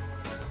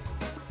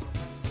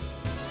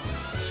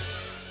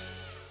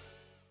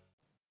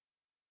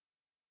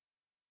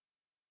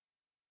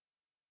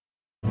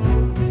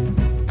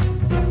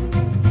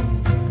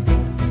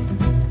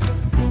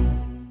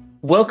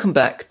 Welcome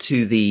back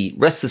to the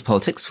Restless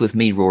Politics with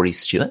me, Rory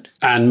Stewart.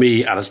 And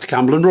me, Alistair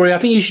Campbell. And Rory, I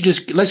think you should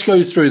just, let's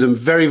go through them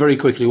very, very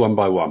quickly, one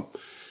by one.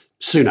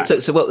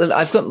 Sunak. So well,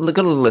 I've got a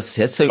little list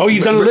here. So,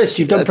 you've done a list.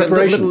 You've done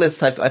preparation. A little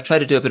list. I've tried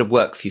to do a bit of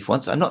work for you for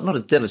once. I'm not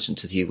as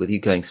diligent as you with you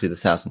going through the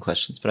 1,000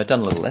 questions, but I've done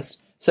a little list.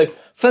 So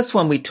first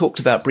one we talked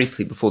about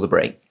briefly before the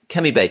break,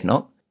 Kemi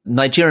Badenoch,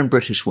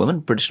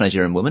 British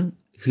Nigerian woman,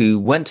 who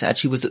was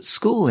at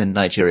school in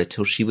Nigeria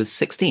till she was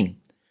 16.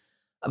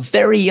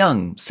 Very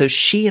young. So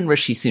she and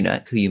Rishi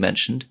Sunak, who you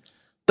mentioned,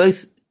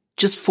 both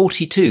just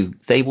 42.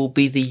 They will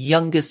be the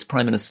youngest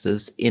prime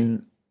ministers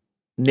in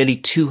nearly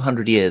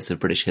 200 years of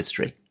British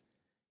history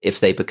if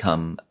they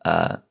become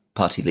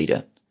party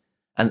leader.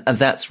 And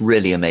that's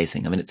really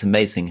amazing. I mean, it's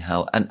amazing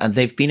how, and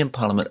they've been in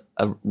Parliament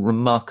a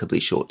remarkably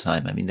short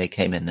time. I mean, they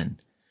came in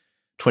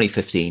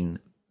 2015,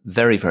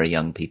 very, very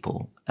young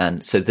people.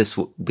 And so this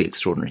will be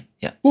extraordinary.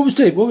 Yeah.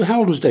 How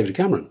old was David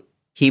Cameron?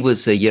 He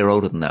was a year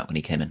older than that when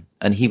he came in,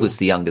 and he was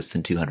the youngest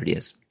in 200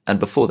 years. And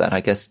before that,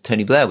 I guess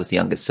Tony Blair was the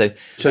youngest. So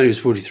Tony was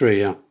 43,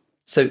 yeah.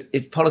 So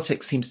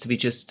politics seems to be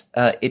just,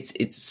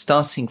 it's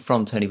starting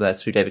from Tony Blair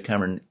through David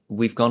Cameron.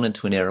 We've gone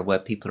into an era where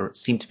people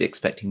seem to be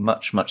expecting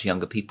much, much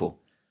younger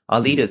people. Our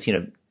leaders,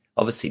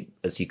 obviously,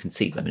 as you can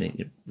see, I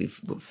mean, we've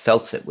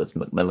felt it with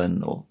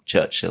Macmillan or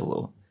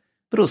Churchill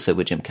but also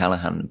with Jim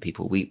Callaghan and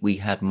people. We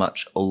had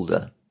much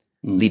older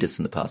leaders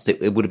in the past.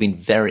 It would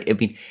have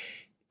been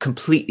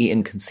completely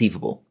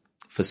inconceivable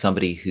for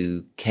somebody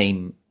who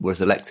was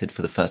elected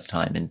for the first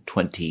time in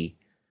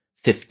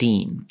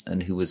 2015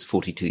 and who was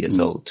 42 years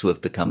old to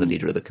have become the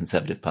leader of the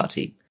Conservative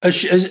Party.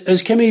 Has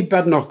Kemi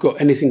Badenoch got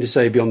anything to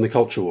say beyond the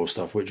culture war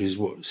stuff, which is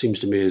what seems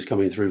to me is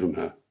coming through from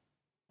her?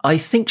 I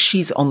think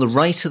she's on the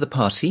right of the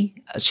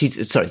party.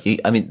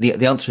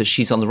 The answer is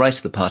she's on the right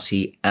of the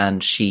party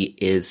and she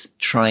is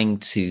trying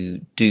to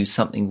do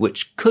something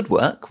which could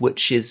work,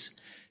 which is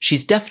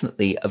she's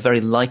definitely a very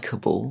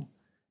likable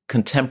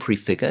contemporary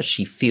figure.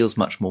 She feels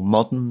much more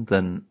modern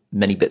than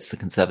many bits of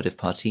the Conservative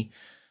Party,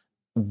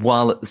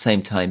 while at the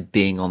same time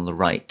being on the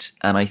right.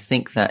 And I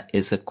think that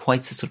is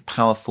quite a sort of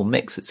powerful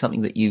mix. It's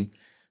something that you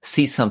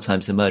see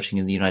sometimes emerging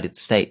in the United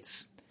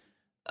States.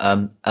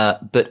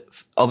 But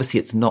obviously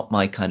it's not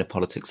my kind of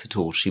politics at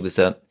all. She was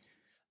an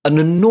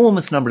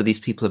enormous number of these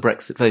people are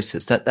Brexit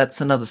voters.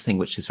 That's another thing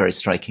which is very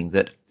striking,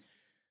 that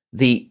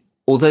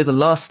although the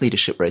last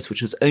leadership race,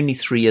 which was only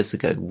 3 years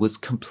ago, was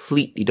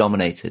completely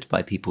dominated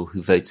by people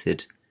who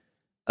voted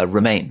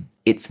Remain,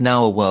 it's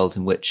now a world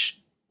in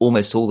which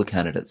almost all the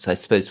candidates, I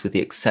suppose with the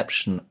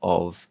exception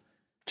of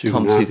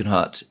Tom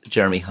Tugendhat,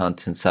 Jeremy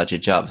Hunt and Sajid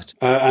Javid.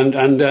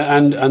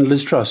 And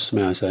Liz Truss,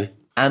 may I say.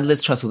 And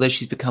Liz Truss, although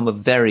she's become a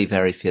very,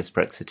 very fierce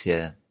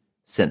Brexiteer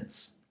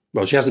since.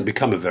 Well, she hasn't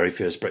become a very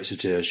fierce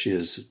Brexiteer. She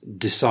has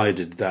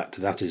decided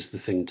that is the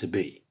thing to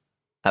be.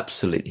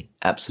 Absolutely.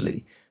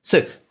 Absolutely.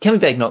 So Kemi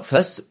Badenoch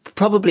first,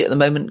 probably at the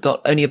moment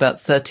got only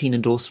about 13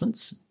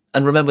 endorsements.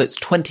 And remember, it's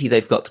 20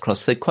 they've got to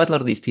cross. So quite a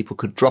lot of these people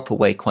could drop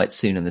away quite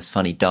soon in this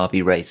funny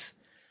Derby race.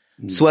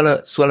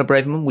 Suella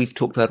Braverman, we've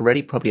talked about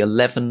already, probably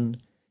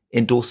 11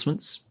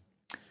 endorsements.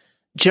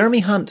 Jeremy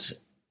Hunt,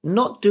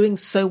 not doing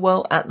so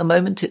well at the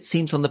moment, it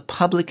seems, on the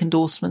public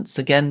endorsements.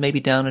 Again,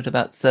 maybe down at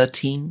about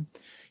 13.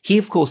 He,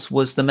 of course,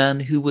 was the man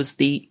who was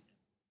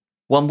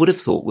one would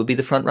have thought would be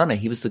the front runner.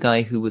 He was the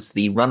guy who was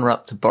the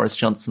runner-up to Boris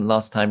Johnson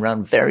last time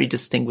round. Very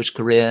distinguished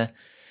career.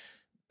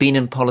 Been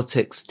in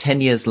politics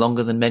 10 years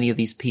longer than many of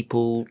these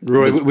people.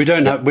 Roy, we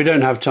don't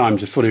have time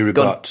to fully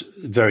rebut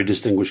very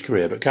distinguished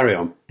career, but carry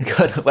on.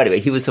 Well, anyway,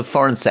 he was a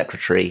foreign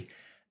secretary,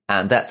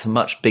 and that's a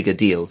much bigger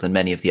deal than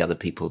many of the other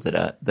people that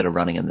are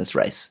running in this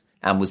race.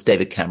 And was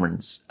David Cameron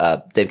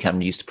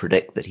used to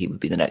predict that he would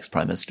be the next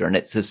prime minister. And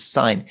it's a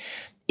sign,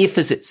 if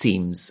as it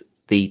seems,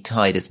 the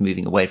tide is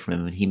moving away from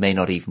him and he may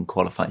not even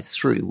qualify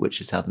through, which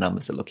is how the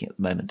numbers are looking at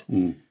the moment.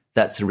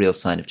 That's a real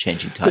sign of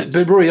changing times.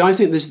 But Rory, I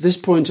think this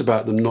point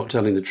about them not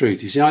telling the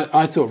truth, you see,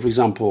 I thought, for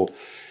example,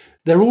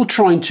 they're all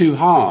trying too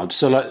hard.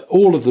 So like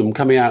all of them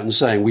coming out and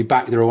saying we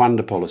back the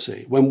Rwanda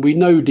policy when we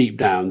know deep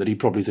down that he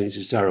probably thinks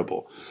it's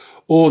terrible.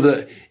 Or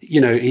that,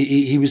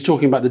 he was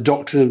talking about the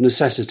doctrine of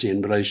necessity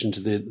in relation to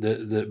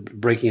the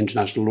breaking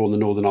international law and the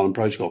Northern Ireland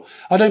Protocol.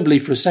 I don't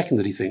believe for a second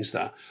that he thinks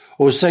that.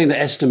 Or saying that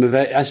Esther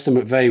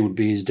McVey would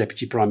be his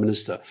deputy prime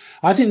minister.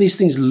 I think these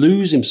things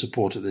lose him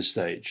support at this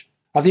stage.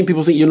 I think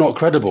people think you're not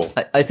credible.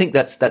 I think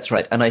that's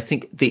right. And I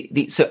think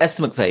so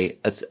Esther McVey,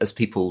 as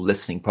people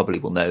listening probably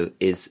will know,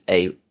 is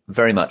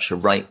very much a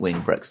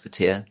right-wing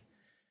Brexiteer.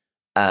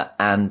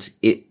 And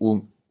it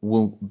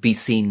will be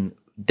seen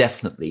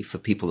definitely for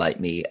people like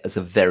me as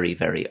a very,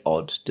 very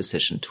odd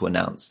decision to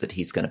announce that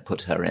he's going to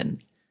put her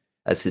in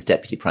as his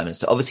deputy prime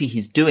minister. Obviously,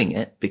 he's doing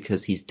it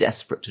because he's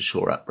desperate to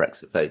shore up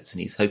Brexit votes and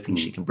he's hoping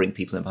she can bring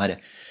people in behind her.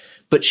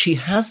 But she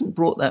hasn't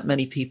brought that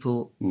many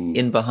people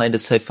in behind her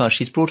so far.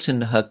 She's brought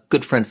in her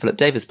good friend Philip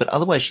Davis, but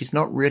otherwise she's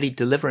not really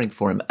delivering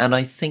for him. And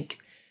I think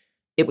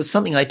it was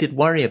something I did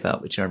worry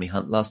about with Jeremy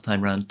Hunt last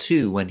time round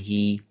too, when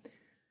he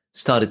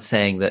started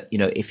saying that,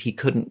 if he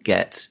couldn't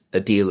get a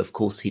deal, of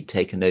course he'd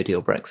take a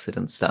no-deal Brexit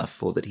and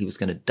stuff, or that he was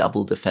going to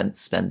double defence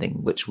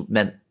spending, which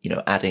meant,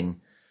 adding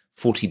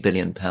 £40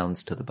 billion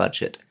to the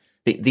budget.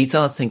 These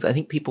are things, I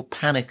think people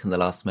panic in the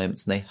last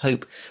moments and they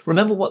hope.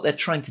 Remember what they're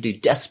trying to do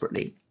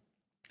desperately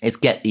is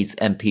get these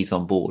MPs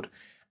on board.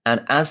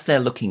 And as they're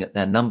looking at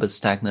their numbers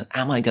stagnant,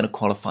 am I going to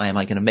qualify? Am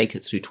I going to make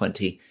it through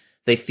 20?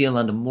 They feel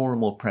under more and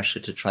more pressure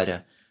to try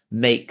to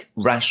make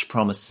rash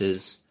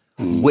promises,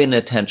 win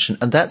attention.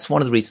 And that's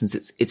one of the reasons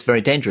it's very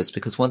dangerous,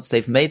 because once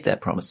they've made their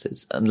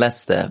promises,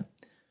 unless they're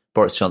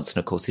Boris Johnson,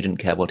 of course, he didn't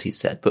care what he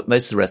said, but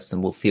most of the rest of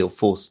them will feel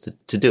forced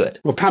to do it.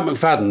 Well, Pat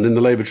McFadden in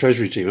the Labour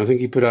Treasury team, I think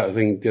he put out a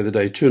thing the other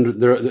day,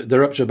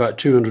 they're up to about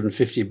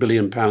 £250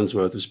 billion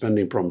worth of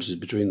spending promises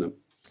between them.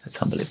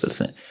 That's unbelievable,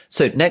 isn't it?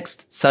 So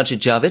next, Sajid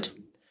Javid.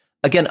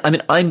 Again,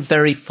 I'm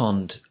very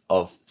fond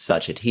of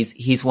Sajid.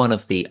 He's one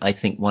of the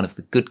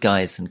good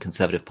guys in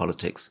Conservative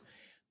politics,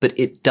 but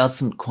it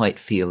doesn't quite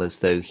feel as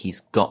though he's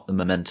got the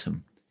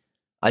momentum.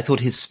 I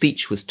thought his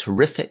speech was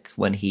terrific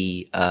when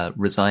he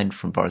resigned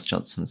from Boris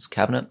Johnson's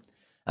cabinet.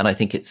 And I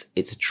think it's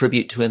a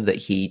tribute to him that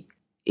he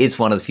is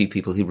one of the few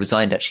people who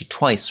resigned actually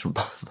twice from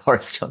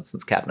Boris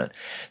Johnson's cabinet.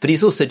 But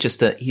he's also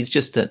just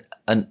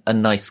a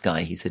nice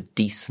guy. He's a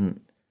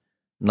decent,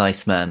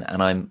 nice man.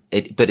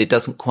 But it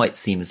doesn't quite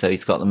seem as though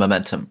he's got the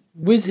momentum.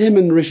 With him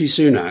and Rishi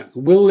Sunak,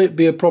 will it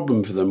be a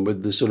problem for them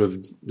with the sort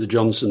of the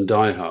Johnson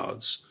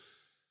diehards?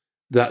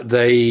 That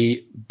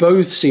they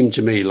both seem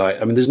to me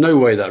there's no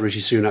way that Rishi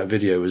Sunak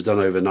video was done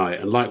overnight.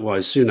 And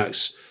likewise,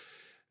 Sunak's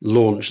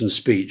launch and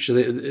speech,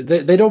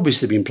 they'd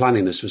obviously been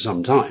planning this for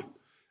some time.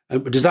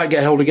 Does that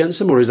get held against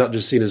them, or is that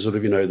just seen as sort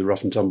of, the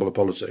rough and tumble of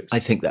politics? I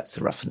think that's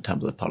the rough and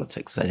tumble of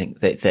politics. I think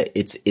that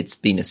it's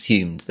been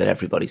assumed that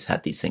everybody's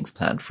had these things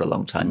planned for a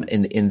long time.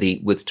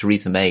 With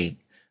Theresa May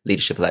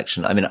leadership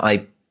election,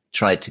 I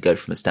tried to go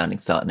from a standing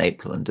start in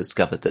April and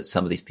discovered that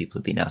some of these people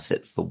have been at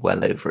it for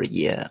well over a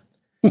year.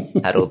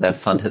 Had all their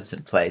funders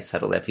in place,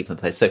 had all their people in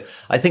place. So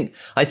I think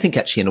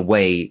actually in a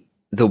way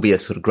there'll be a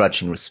sort of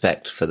grudging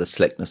respect for the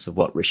slickness of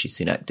what Rishi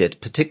Sunak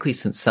did, particularly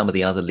since some of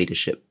the other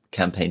leadership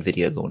campaign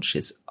video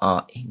launches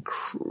are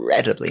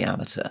incredibly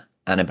amateur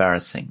and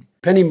embarrassing.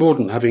 Penny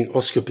Mordaunt having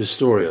Oscar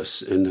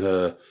Pistorius in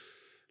her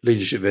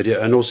leadership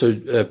video, and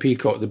also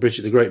Peacock,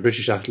 the great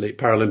British athlete,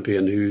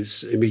 Paralympian,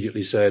 who's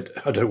immediately said,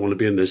 "I don't want to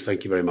be in this,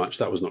 thank you very much."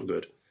 That was not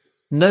good.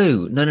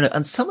 No.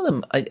 And some of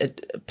them,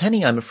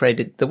 Penny, I'm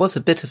afraid there was a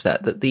bit of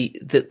that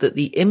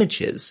the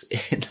images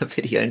in the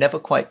video never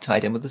quite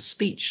tied in with the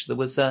speech. There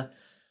was a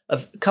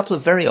couple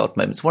of very odd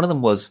moments. One of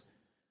them was,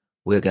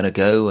 we're going to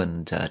go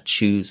and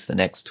choose the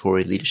next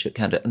Tory leadership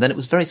candidate. And then it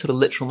was very sort of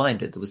literal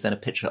minded. There was then a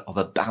picture of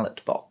a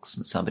ballot box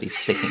and somebody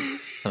sticking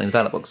something in the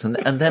ballot box. And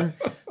then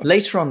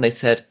later on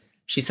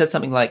she said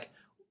something like,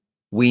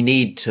 we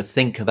need to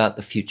think about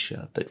the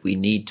future, but we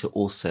need to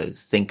also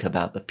think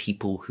about the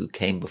people who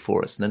came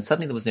before us. And then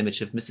suddenly there was an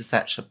image of Mrs.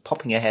 Thatcher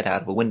popping her head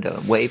out of a window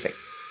and waving.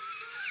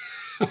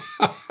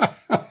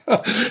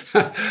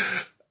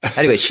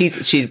 Anyway,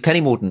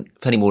 Penny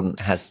Mordaunt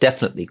has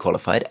definitely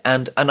qualified.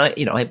 And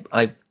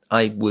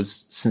I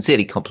was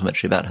sincerely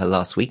complimentary about her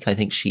last week. I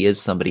think she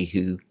is somebody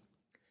who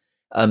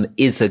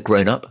is a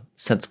grown up,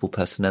 sensible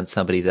person, and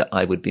somebody that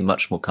I would be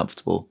much more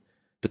comfortable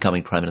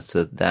becoming Prime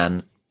Minister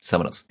than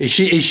someone else. Is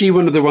she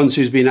one of the ones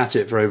who's been at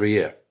it for over a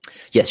year?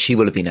 Yes, she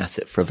will have been at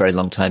it for a very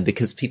long time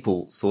because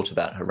people thought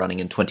about her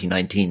running in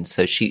 2019.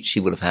 So she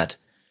will have had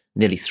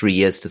nearly 3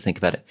 years to think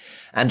about it.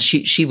 And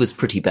she was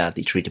pretty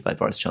badly treated by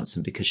Boris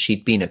Johnson because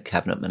she'd been a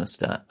cabinet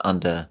minister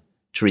under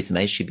Theresa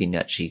May. She'd been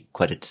actually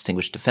quite a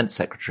distinguished defence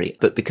secretary.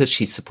 But because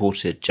she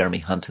supported Jeremy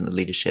Hunt in the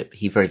leadership,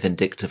 he very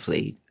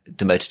vindictively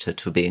demoted her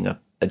to being a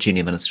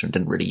junior minister and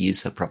didn't really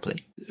use her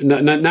properly.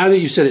 Now that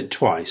you've said it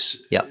twice,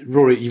 yep.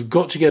 Rory, you've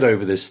got to get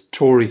over this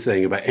Tory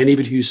thing about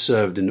anybody who's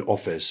served in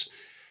office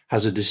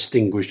has a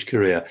distinguished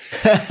career.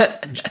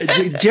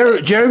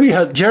 Jeremy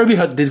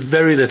Hunt did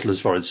very little as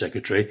Foreign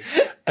Secretary.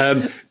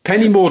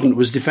 Penny Mordaunt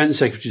was Defence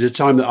Secretary at a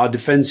time that our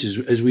defences,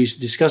 as we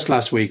discussed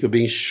last week, are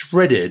being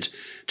shredded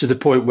to the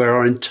point where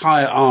our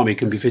entire army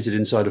can be fitted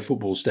inside a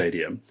football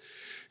stadium.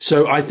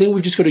 So I think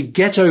we've just got to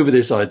get over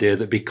this idea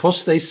that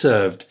because they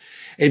served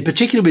in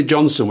particular with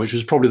Johnson, which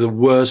was probably the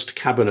worst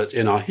cabinet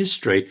in our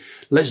history,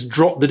 let's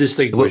drop the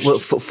distinguished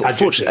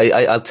fortunately,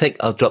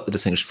 I'll drop the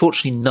distinguished.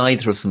 Fortunately,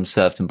 neither of them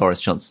served in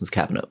Boris Johnson's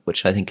cabinet,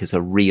 which I think is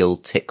a real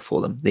tick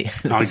for them.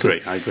 I agree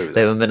with that.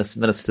 They were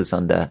ministers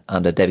under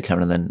David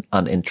Cameron and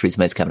then in Theresa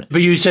May's cabinet.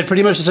 But you said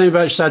pretty much the same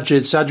about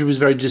Sajid. Sajid was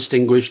very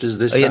distinguished as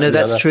this.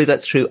 That's true.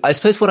 That's true. I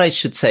suppose what I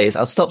should say is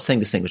I'll stop saying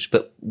distinguished,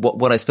 but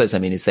what I suppose I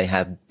mean is they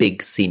have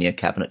big senior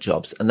cabinet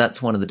jobs, and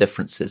that's one of the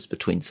differences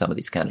between some of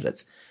these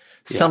candidates.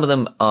 Some of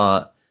them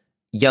are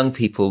young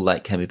people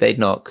like Kemi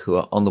Badenoch who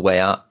are on the way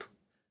up.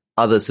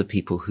 Others are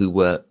people who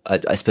were,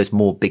 I suppose,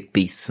 more big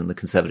beasts in the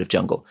Conservative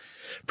jungle.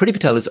 Priti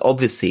Patel is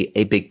obviously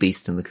a big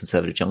beast in the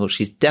Conservative jungle.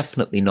 She's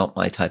definitely not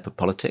my type of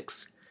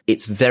politics.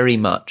 It's very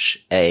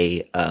much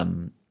a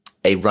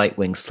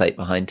right-wing slate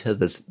behind her.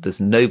 There's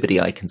nobody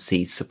I can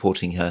see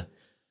supporting her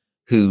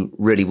who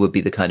really would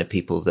be the kind of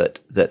people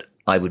that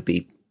I would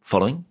be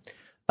following.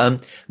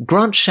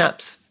 Grant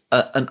Shapps,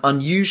 an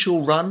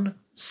unusual run.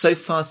 So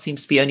far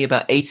seems to be only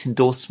about 8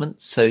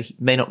 endorsements, so he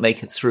may not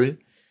make it through.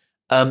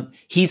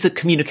 He's a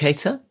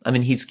communicator. I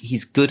mean,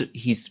 he's good.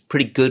 He's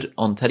pretty good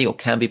on telly, or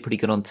can be pretty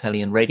good on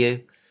telly and radio.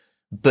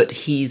 But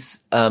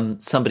he's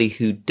somebody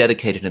who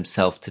dedicated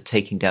himself to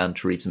taking down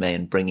Theresa May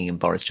and bringing in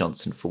Boris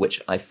Johnson, for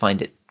which I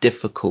find it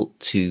difficult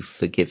to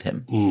forgive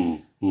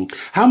him.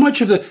 How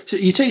much of so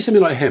you take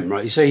something like him,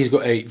 right? You say he's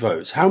got 8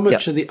 votes. How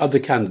much of the other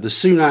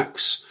candidates, the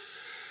Sunaks,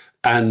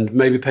 and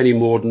maybe Penny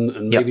Mordaunt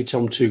and maybe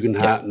Tom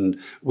Tugendhat, and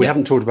we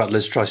haven't talked about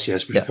Liz Truss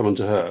yet, we should come on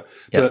to her.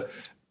 But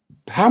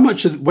how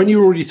much when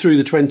you're already through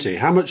the 20,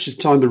 how much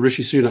time the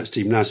Rishi Sunak's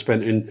team now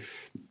spent in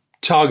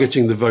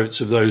targeting the votes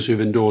of those who've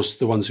endorsed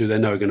the ones who they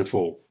know are going to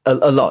fall?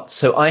 A lot.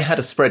 So I had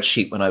a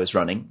spreadsheet when I was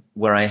running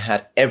where I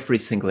had every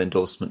single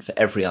endorsement for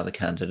every other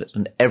candidate,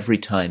 and every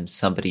time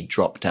somebody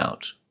dropped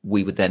out,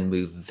 we would then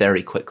move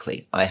very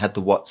quickly. I had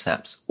the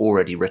WhatsApps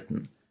already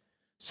written,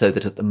 so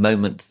that at the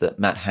moment that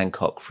Matt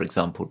Hancock, for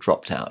example,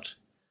 dropped out,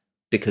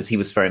 because he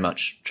was very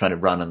much trying to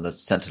run on the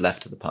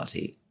centre-left of the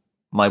party,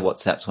 my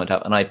WhatsApps went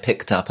up, and I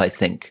picked up, I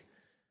think,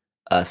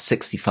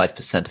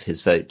 65% of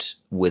his vote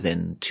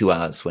within 2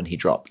 hours when he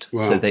dropped.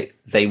 Wow. So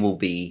they will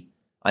be,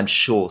 I'm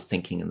sure,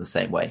 thinking in the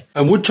same way.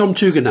 And would Tom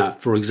Tugendhat,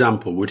 for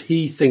example, would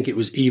he think it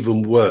was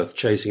even worth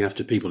chasing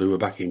after people who were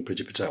backing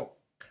Priti Patel?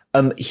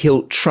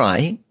 He'll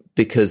try,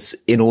 because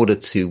in order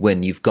to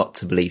win, you've got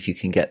to believe you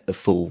can get the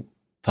full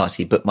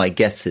party, but my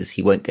guess is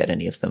he won't get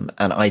any of them,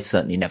 and I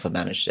certainly never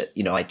managed it.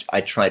 You know,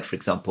 I tried, for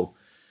example,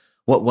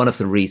 one of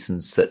the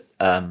reasons that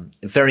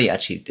very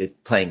actually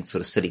playing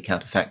sort of silly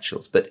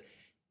counterfactuals, but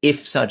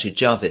if Sajid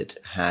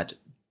Javid had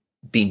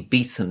been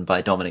beaten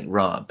by Dominic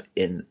Raab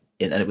and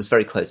it was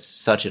very close,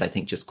 Sajid I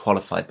think just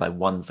qualified by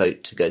 1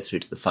 vote to go through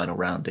to the final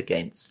round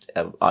against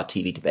our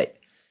TV debate.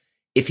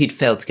 If he'd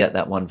failed to get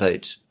that 1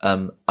 vote,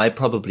 I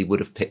probably would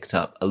have picked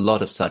up a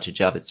lot of Sajid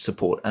Javid's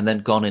support and then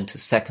gone into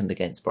second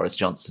against Boris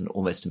Johnson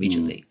almost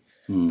immediately.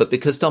 But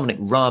because Dominic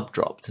Raab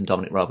dropped and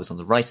Dominic Raab was on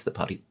the right of the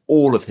party,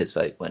 all of his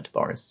vote went to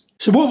Boris.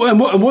 So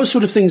what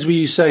sort of things were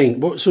you saying?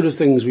 What sort of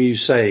things were you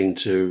saying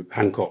to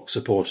Hancock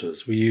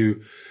supporters? Were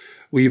you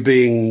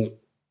being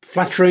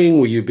flattering?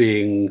 Were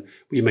you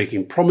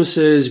making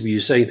promises? Were you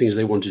saying things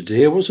they wanted to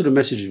hear? What sort of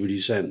messages would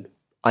you send?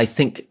 I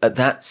think at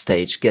that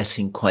stage,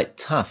 getting quite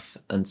tough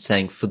and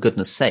saying, for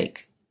goodness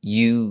sake,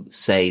 you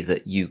say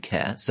that you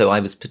care. So I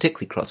was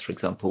particularly cross, for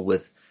example,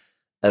 with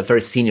a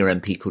very senior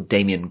MP called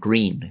Damien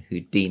Green,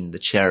 who'd been the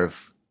chair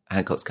of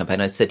Hancock's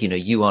campaign. I said,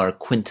 you are a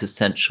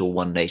quintessential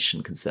One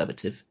Nation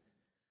Conservative.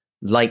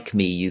 Like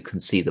me, you can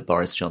see that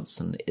Boris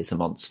Johnson is a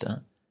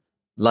monster.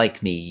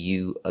 Like me,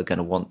 you are going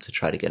to want to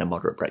try to get a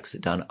moderate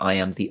Brexit done. I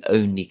am the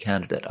only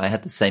candidate. I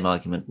had the same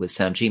argument with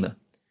Sam Gyimah,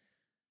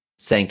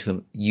 saying to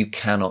him, you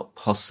cannot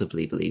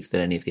possibly believe that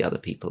any of the other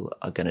people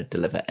are going to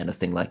deliver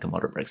anything like a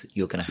moderate Brexit.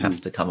 You're going to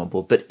have to come on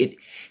board. But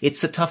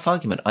it's a tough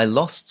argument. I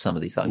lost some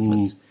of these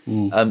arguments.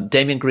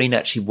 Damien Green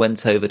actually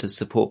went over to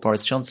support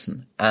Boris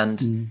Johnson.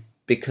 And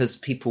because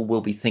people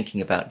will be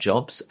thinking about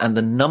jobs, and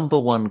the number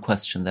one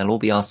question they'll all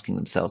be asking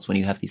themselves when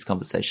you have these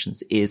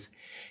conversations is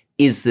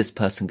this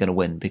person going to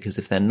win? Because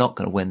if they're not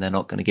going to win, they're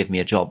not going to give me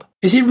a job.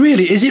 Is it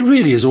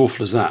really as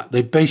awful as that?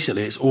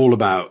 It's all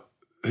about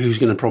who's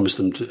going to promise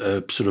them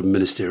a sort of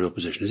ministerial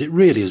position. Is it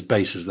really as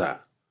base as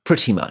that?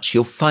 Pretty much.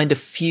 You'll find a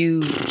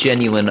few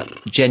genuine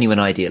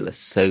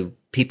idealists. So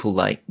people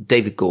like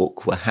David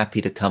Gauke were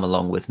happy to come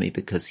along with me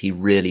because he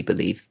really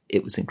believed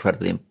it was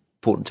incredibly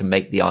important to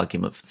make the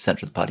argument for the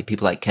centre of the party.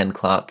 People like Ken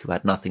Clarke, who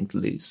had nothing to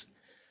lose.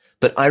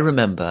 But I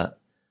remember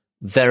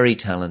very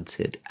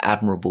talented,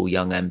 admirable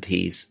young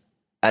MPs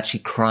actually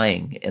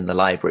crying in the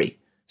library,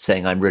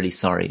 saying, I'm really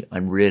sorry,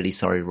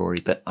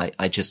 Rory, but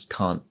I just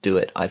can't do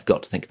it. I've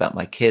got to think about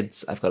my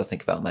kids. I've got to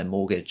think about my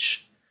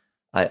mortgage.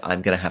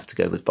 I'm going to have to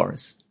go with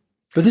Boris.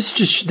 But this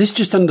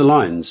just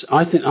underlines,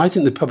 I think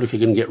the public are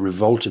going to get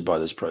revolted by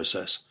this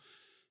process.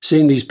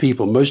 Seeing these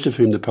people, most of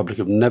whom the public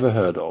have never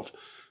heard of,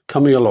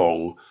 coming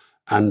along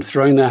and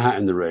throwing their hat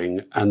in the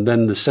ring, and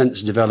then the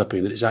sense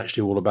developing that it's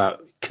actually all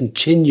about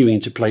continuing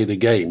to play the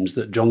games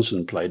that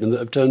Johnson played and that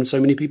have turned so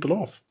many people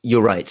off.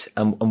 You're right.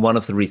 And one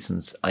of the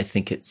reasons I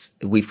think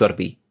we've got to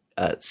be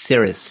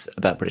serious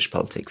about British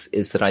politics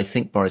is that I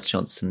think Boris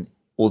Johnson,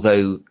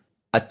 although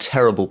a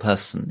terrible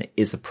person,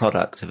 is a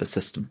product of a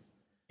system.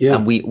 Yeah.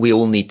 And we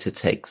all need to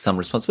take some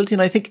responsibility.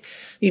 And I think,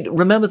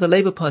 remember, the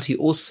Labour Party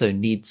also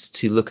needs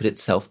to look at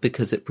itself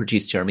because it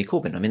produced Jeremy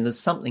Corbyn. I mean, there's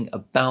something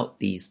about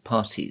these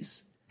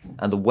parties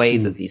and the way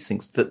that these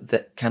things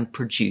that can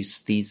produce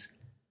these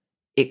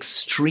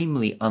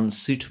extremely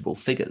unsuitable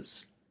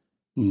figures,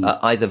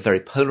 either very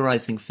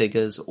polarizing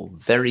figures or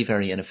very,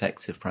 very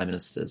ineffective prime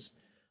ministers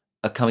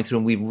are coming through.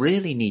 And we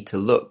really need to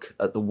look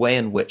at the way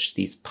in which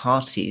these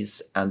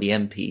parties and the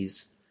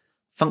MPs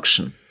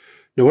function.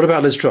 Now, what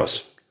about Liz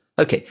Truss?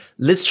 Okay,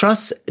 Liz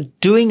Truss,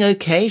 doing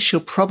okay. She'll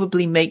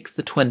probably make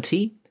the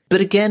 20. But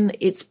again,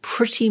 it's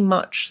pretty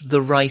much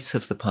the right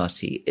of the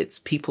party. It's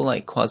people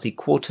like Kwasi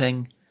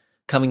Kwarteng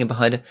coming in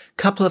behind her. A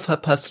couple of her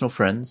personal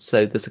friends.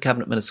 So there's a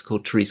cabinet minister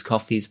called Therese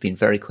Coffey who's been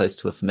very close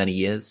to her for many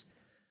years.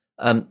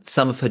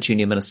 Some of her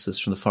junior ministers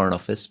from the Foreign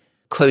Office.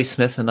 Chloe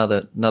Smith,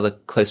 another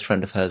close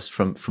friend of hers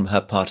from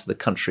her part of the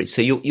country.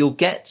 So you'll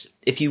get,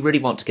 if you really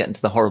want to get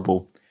into the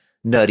horrible,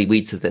 nerdy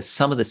weeds of this,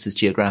 some of this is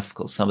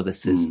geographical. Some of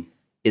this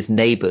is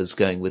neighbours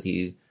going with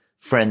you,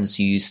 friends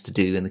you used to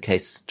do. In the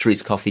case,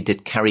 Therese Coffey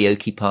did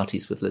karaoke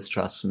parties with Liz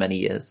Truss for many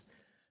years.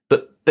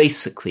 But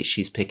basically,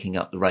 she's picking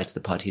up the right of the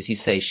party. As you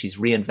say, she's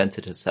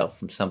reinvented herself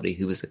from somebody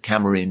who was a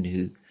Cameroon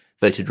who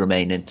voted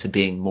Remain into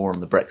being more on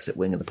the Brexit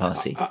wing of the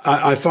party.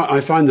 I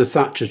find the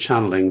Thatcher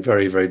channeling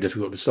very, very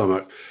difficult to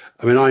stomach.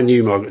 I mean, I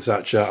knew Margaret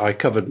Thatcher. I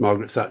covered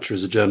Margaret Thatcher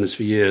as a journalist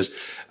for years.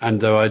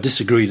 And though I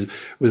disagreed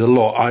with a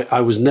lot,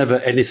 I was never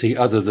anything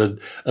other than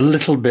a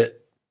little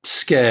bit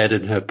scared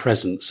in her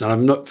presence. And I've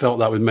not felt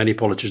that with many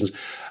politicians.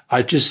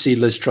 I just see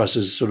Liz Truss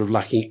as sort of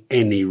lacking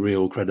any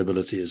real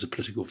credibility as a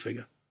political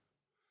figure.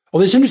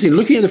 Although it's interesting,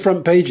 looking at the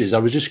front pages, I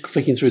was just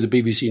flicking through the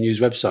BBC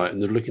News website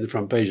and looking at the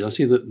front pages. I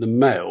see that the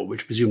Mail,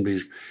 which presumably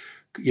is,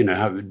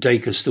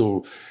 Dacre's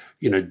still,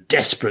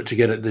 desperate to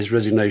get at this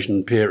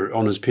resignation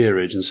honours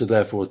peerage. And so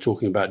therefore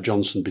talking about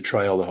Johnson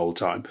betrayal the whole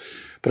time.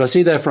 But I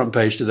see their front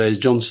page today is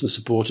Johnson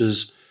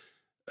supporters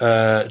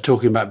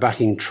talking about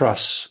backing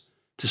Truss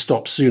to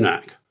stop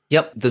Sunak.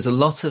 Yep, there's a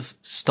lot of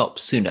stop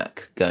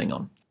Sunak going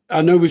on.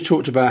 I know we've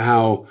talked about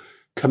how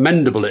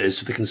commendable it is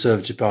for the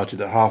Conservative Party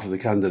that half of the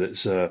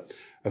candidates are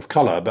of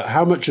colour, but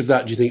how much of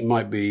that do you think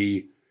might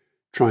be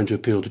trying to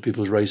appeal to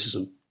people's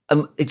racism?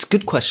 It's a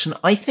good question.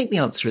 I think the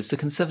answer is the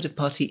Conservative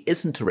Party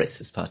isn't a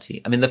racist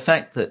party. I mean, the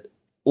fact that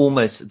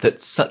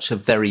such a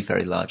very,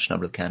 very large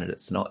number of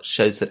candidates not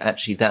shows that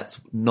actually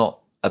that's not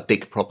a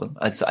big problem.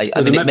 But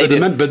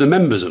the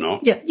members are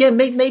not. Yeah,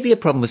 maybe a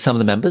problem with some of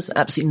the members.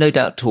 Absolutely no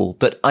doubt at all.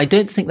 But I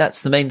don't think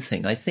that's the main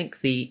thing. I think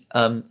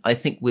I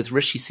think with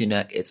Rishi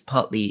Sunak, it's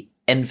partly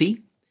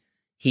envy.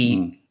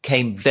 He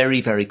came very,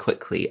 very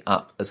quickly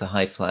up as a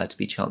high flyer to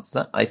be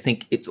Chancellor. I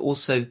think it's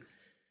also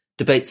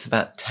debates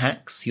about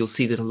tax. You'll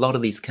see that a lot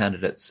of these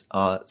candidates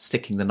are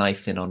sticking the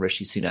knife in on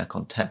Rishi Sunak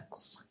on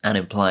tax and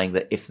implying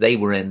that if they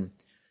were in,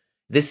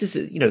 this is,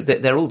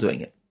 they're all doing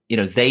it.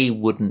 They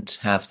wouldn't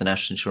have the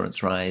national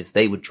insurance rise.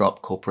 They would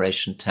drop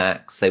corporation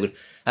tax.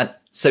 And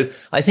so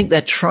I think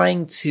they're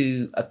trying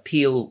to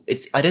appeal.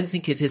 I don't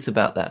think it is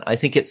about that. I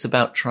think it's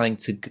about trying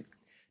to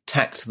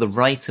tack to the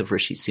right of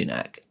Rishi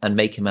Sunak and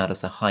make him out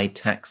as a high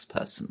tax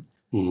person.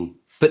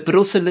 But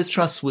also Liz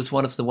Truss was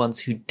one of the ones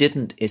who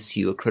didn't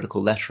issue a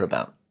critical letter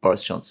about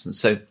Boris Johnson.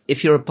 So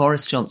if you're a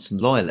Boris Johnson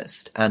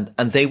loyalist, and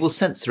they will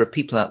sense there are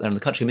people out there in the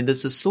country. I mean,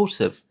 there's a sort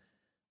of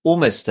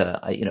almost,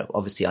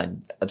 obviously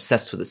I'm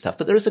obsessed with this stuff,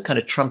 but there is a kind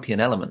of Trumpian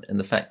element in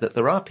the fact that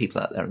there are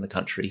people out there in the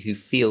country who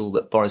feel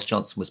that Boris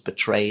Johnson was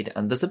betrayed.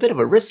 And there's a bit of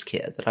a risk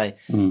here that I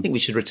think we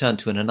should return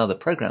to in another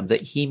program,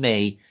 that he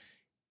may,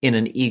 in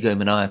an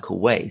egomaniacal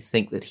way,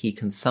 think that he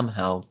can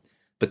somehow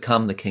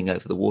become the king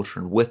over the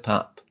water and whip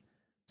up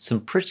some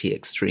pretty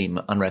extreme,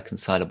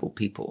 unreconcilable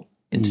people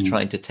into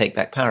trying to take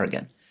back power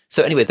again.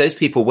 So anyway, those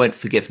people won't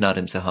forgive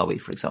Nadim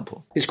Zahawi, for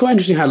example. It's quite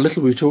interesting how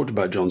little we've talked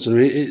about Johnson. I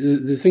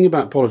mean, the thing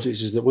about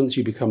politics is that once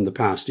you become the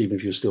past, even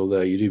if you're still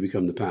there, you do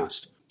become the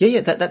past.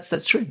 Yeah,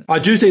 that's true. I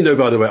do think, though,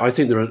 by the way, I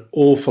think there are an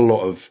awful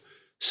lot of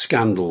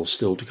scandals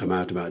still to come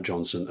out about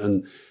Johnson.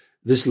 And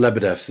this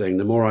Lebedev thing,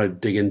 the more I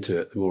dig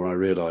into it, the more I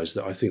realise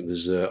that I think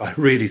I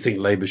really think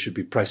Labour should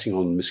be pressing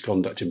on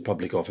misconduct in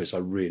public office. I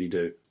really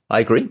do. I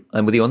agree.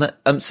 I'm with you on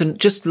that. So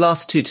just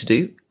last two to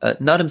do,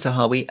 Nadim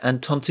Zahawi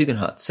and Tom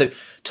Tugendhat. So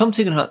Tom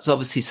Tugendhat's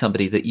obviously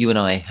somebody that you and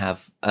I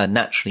have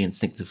naturally,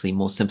 instinctively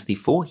more sympathy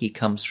for. He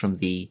comes from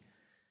the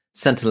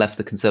centre-left,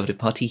 the Conservative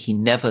Party. He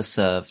never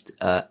served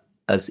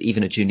as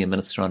even a junior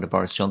minister under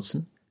Boris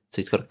Johnson.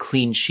 So he's got a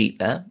clean sheet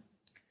there.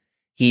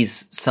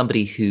 He's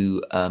somebody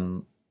who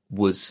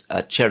was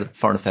chair of the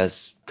Foreign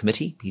Affairs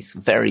Committee. He's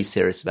very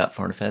serious about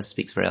foreign affairs,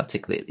 speaks very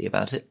articulately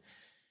about it.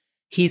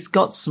 He's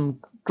got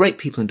some great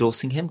people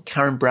endorsing him.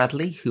 Karen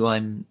Bradley, who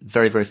I'm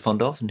very, very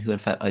fond of, and who, in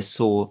fact, I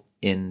saw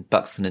in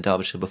Buxton in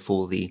Derbyshire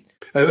before the...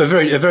 A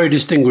very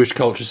distinguished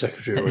culture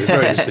secretary, Rory, a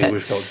very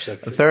distinguished culture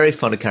secretary. Very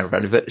fond of Karen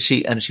Bradley, but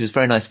she was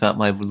very nice about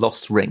my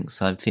lost ring,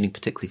 so I'm feeling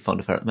particularly fond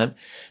of her at the moment.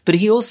 But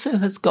he also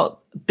has got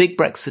big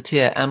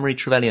Brexiteer Anne-Marie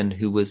Trevelyan,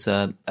 who was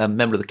a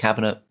member of the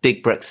cabinet.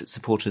 Big Brexit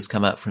supporters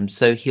come out for him,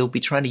 so he'll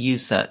be trying to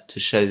use that to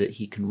show that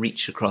he can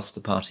reach across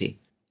the party.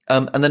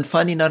 And then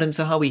finally, Nadim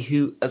Zahawi,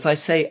 who, as I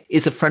say,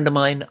 is a friend of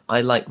mine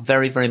I like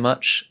very, very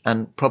much.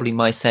 And probably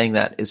my saying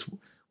that is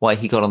why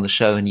he got on the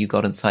show and you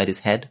got inside his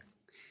head.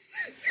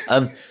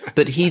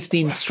 But he's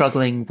been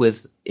struggling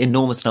with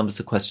enormous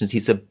numbers of questions.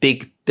 He's a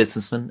big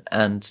businessman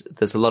and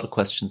there's a lot of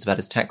questions about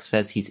his tax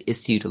affairs. He's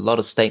issued a lot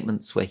of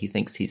statements where he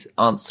thinks he's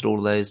answered all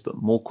of those, but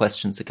more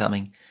questions are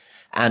coming.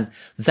 And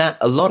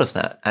a lot of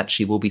that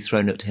actually will be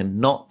thrown at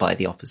him, not by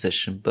the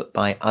opposition, but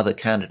by other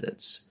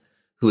candidates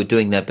who are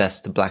doing their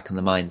best to blacken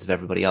the minds of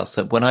everybody else.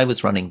 So when I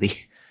was running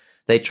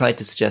they tried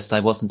to suggest I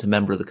wasn't a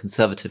member of the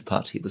Conservative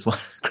Party. It was one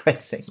of the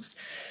great things.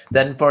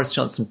 Then Boris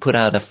Johnson put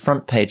out a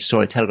front page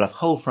story, Telegraph,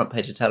 whole front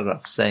page of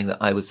Telegraph, saying that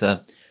I was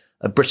a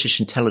British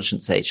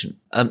intelligence agent.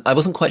 I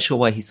wasn't quite sure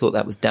why he thought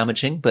that was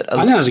damaging, but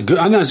I think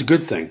that's a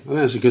good thing.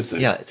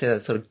 Yeah, it's a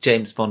sort of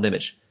James Bond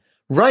image.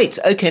 Right.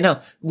 Okay.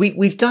 Now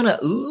we've done a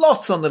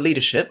lot on the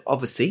leadership,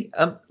 obviously.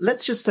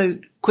 Let's just though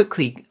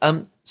quickly,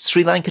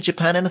 Sri Lanka,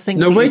 Japan, anything?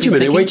 No, wait a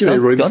minute,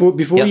 Rory.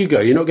 Before you go,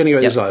 you're not going to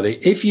go this lightly.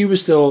 If you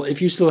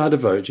still had a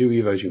vote, who were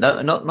you voting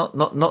for? No,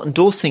 not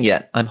endorsing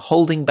yet. I'm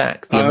holding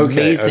back the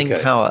amazing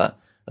power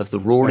of the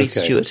Rory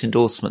Stewart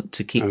endorsement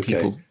to keep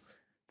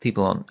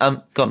people on.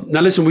 Go on.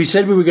 Now listen, we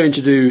said we were going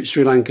to do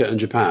Sri Lanka and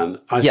Japan.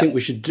 I think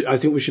we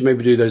should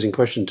maybe do those in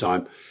question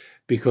time,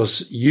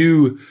 because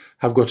you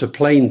have got a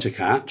plane to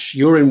catch.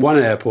 You're in one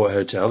airport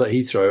hotel at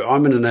Heathrow.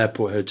 I'm in an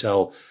airport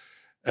hotel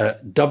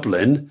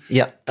Dublin.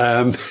 Yeah.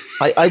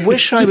 I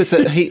wish I was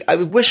at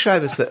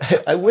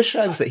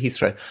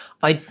Heathrow.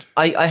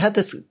 I had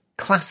this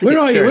classic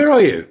experience. Where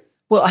are you?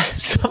 Well, I'm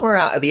somewhere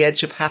out at the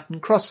edge of Hatton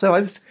Cross. So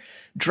I was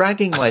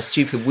dragging my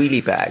stupid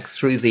wheelie bag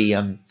through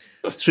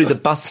the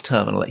bus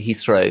terminal at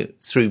Heathrow,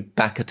 through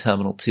back of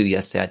Terminal 2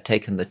 yesterday. I'd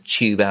taken the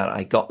tube out.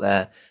 I got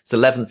there. It's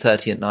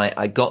 11:30 at night.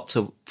 I got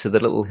to the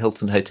little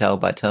Hilton Hotel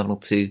by Terminal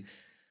 2,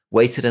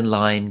 waited in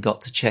line,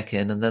 got to check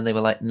in, and then they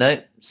were like,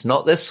 no, it's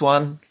not this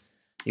one.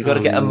 You've got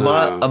to get a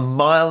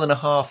mile and a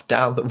half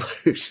down the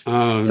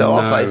road.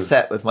 Off I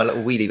set with my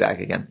little wheelie bag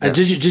again. And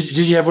did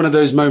you have one of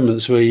those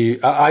moments where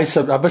I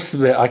must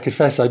admit, I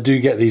confess I do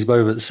get these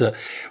moments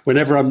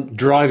whenever I'm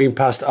driving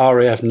past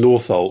RAF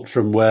Northolt,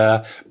 from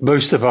where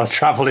most of our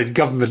travel in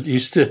government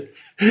used to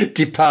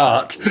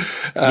depart.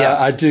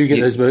 I do get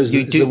those moments.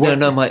 You do?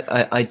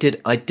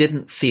 I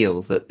didn't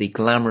feel that the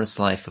glamorous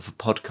life of a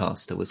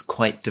podcaster was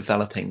quite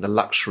developing the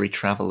luxury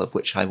travel of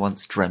which I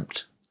once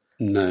dreamt.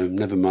 No,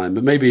 never mind.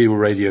 But maybe your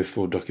Radio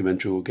 4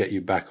 documentary will get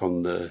you back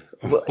on the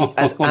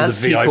as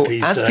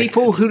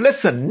people who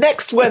listen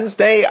next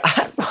Wednesday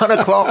at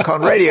 1:00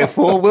 on Radio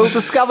 4 will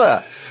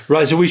discover.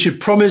 Right, so we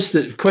should promise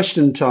that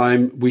question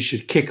time, we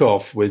should kick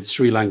off with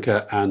Sri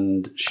Lanka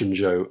and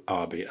Shinzo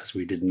Abe, as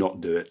we did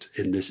not do it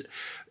in this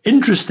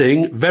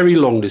interesting, very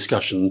long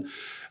discussion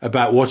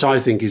about what I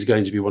think is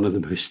going to be one of the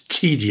most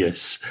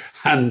tedious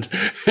and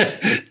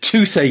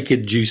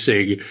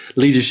toothache-inducing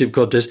leadership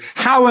contests.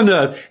 How on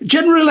earth?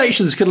 General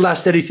elections can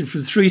last anything from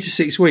 3 to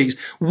 6 weeks.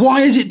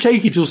 Why is it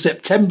taking till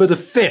September the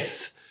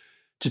 5th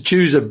to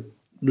choose a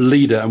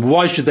leader, and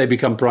why should they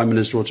become prime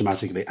minister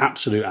automatically?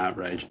 Absolute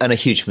outrage. And a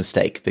huge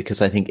mistake,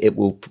 because I think it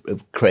will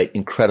create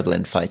incredible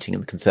infighting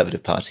in the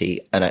Conservative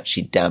Party and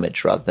actually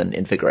damage rather than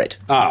invigorate.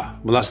 Well,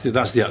 that's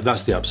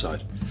the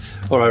upside.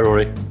 All right,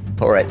 Rory.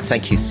 All right.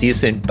 Thank you. See you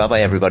soon.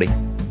 Bye-bye,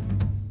 everybody.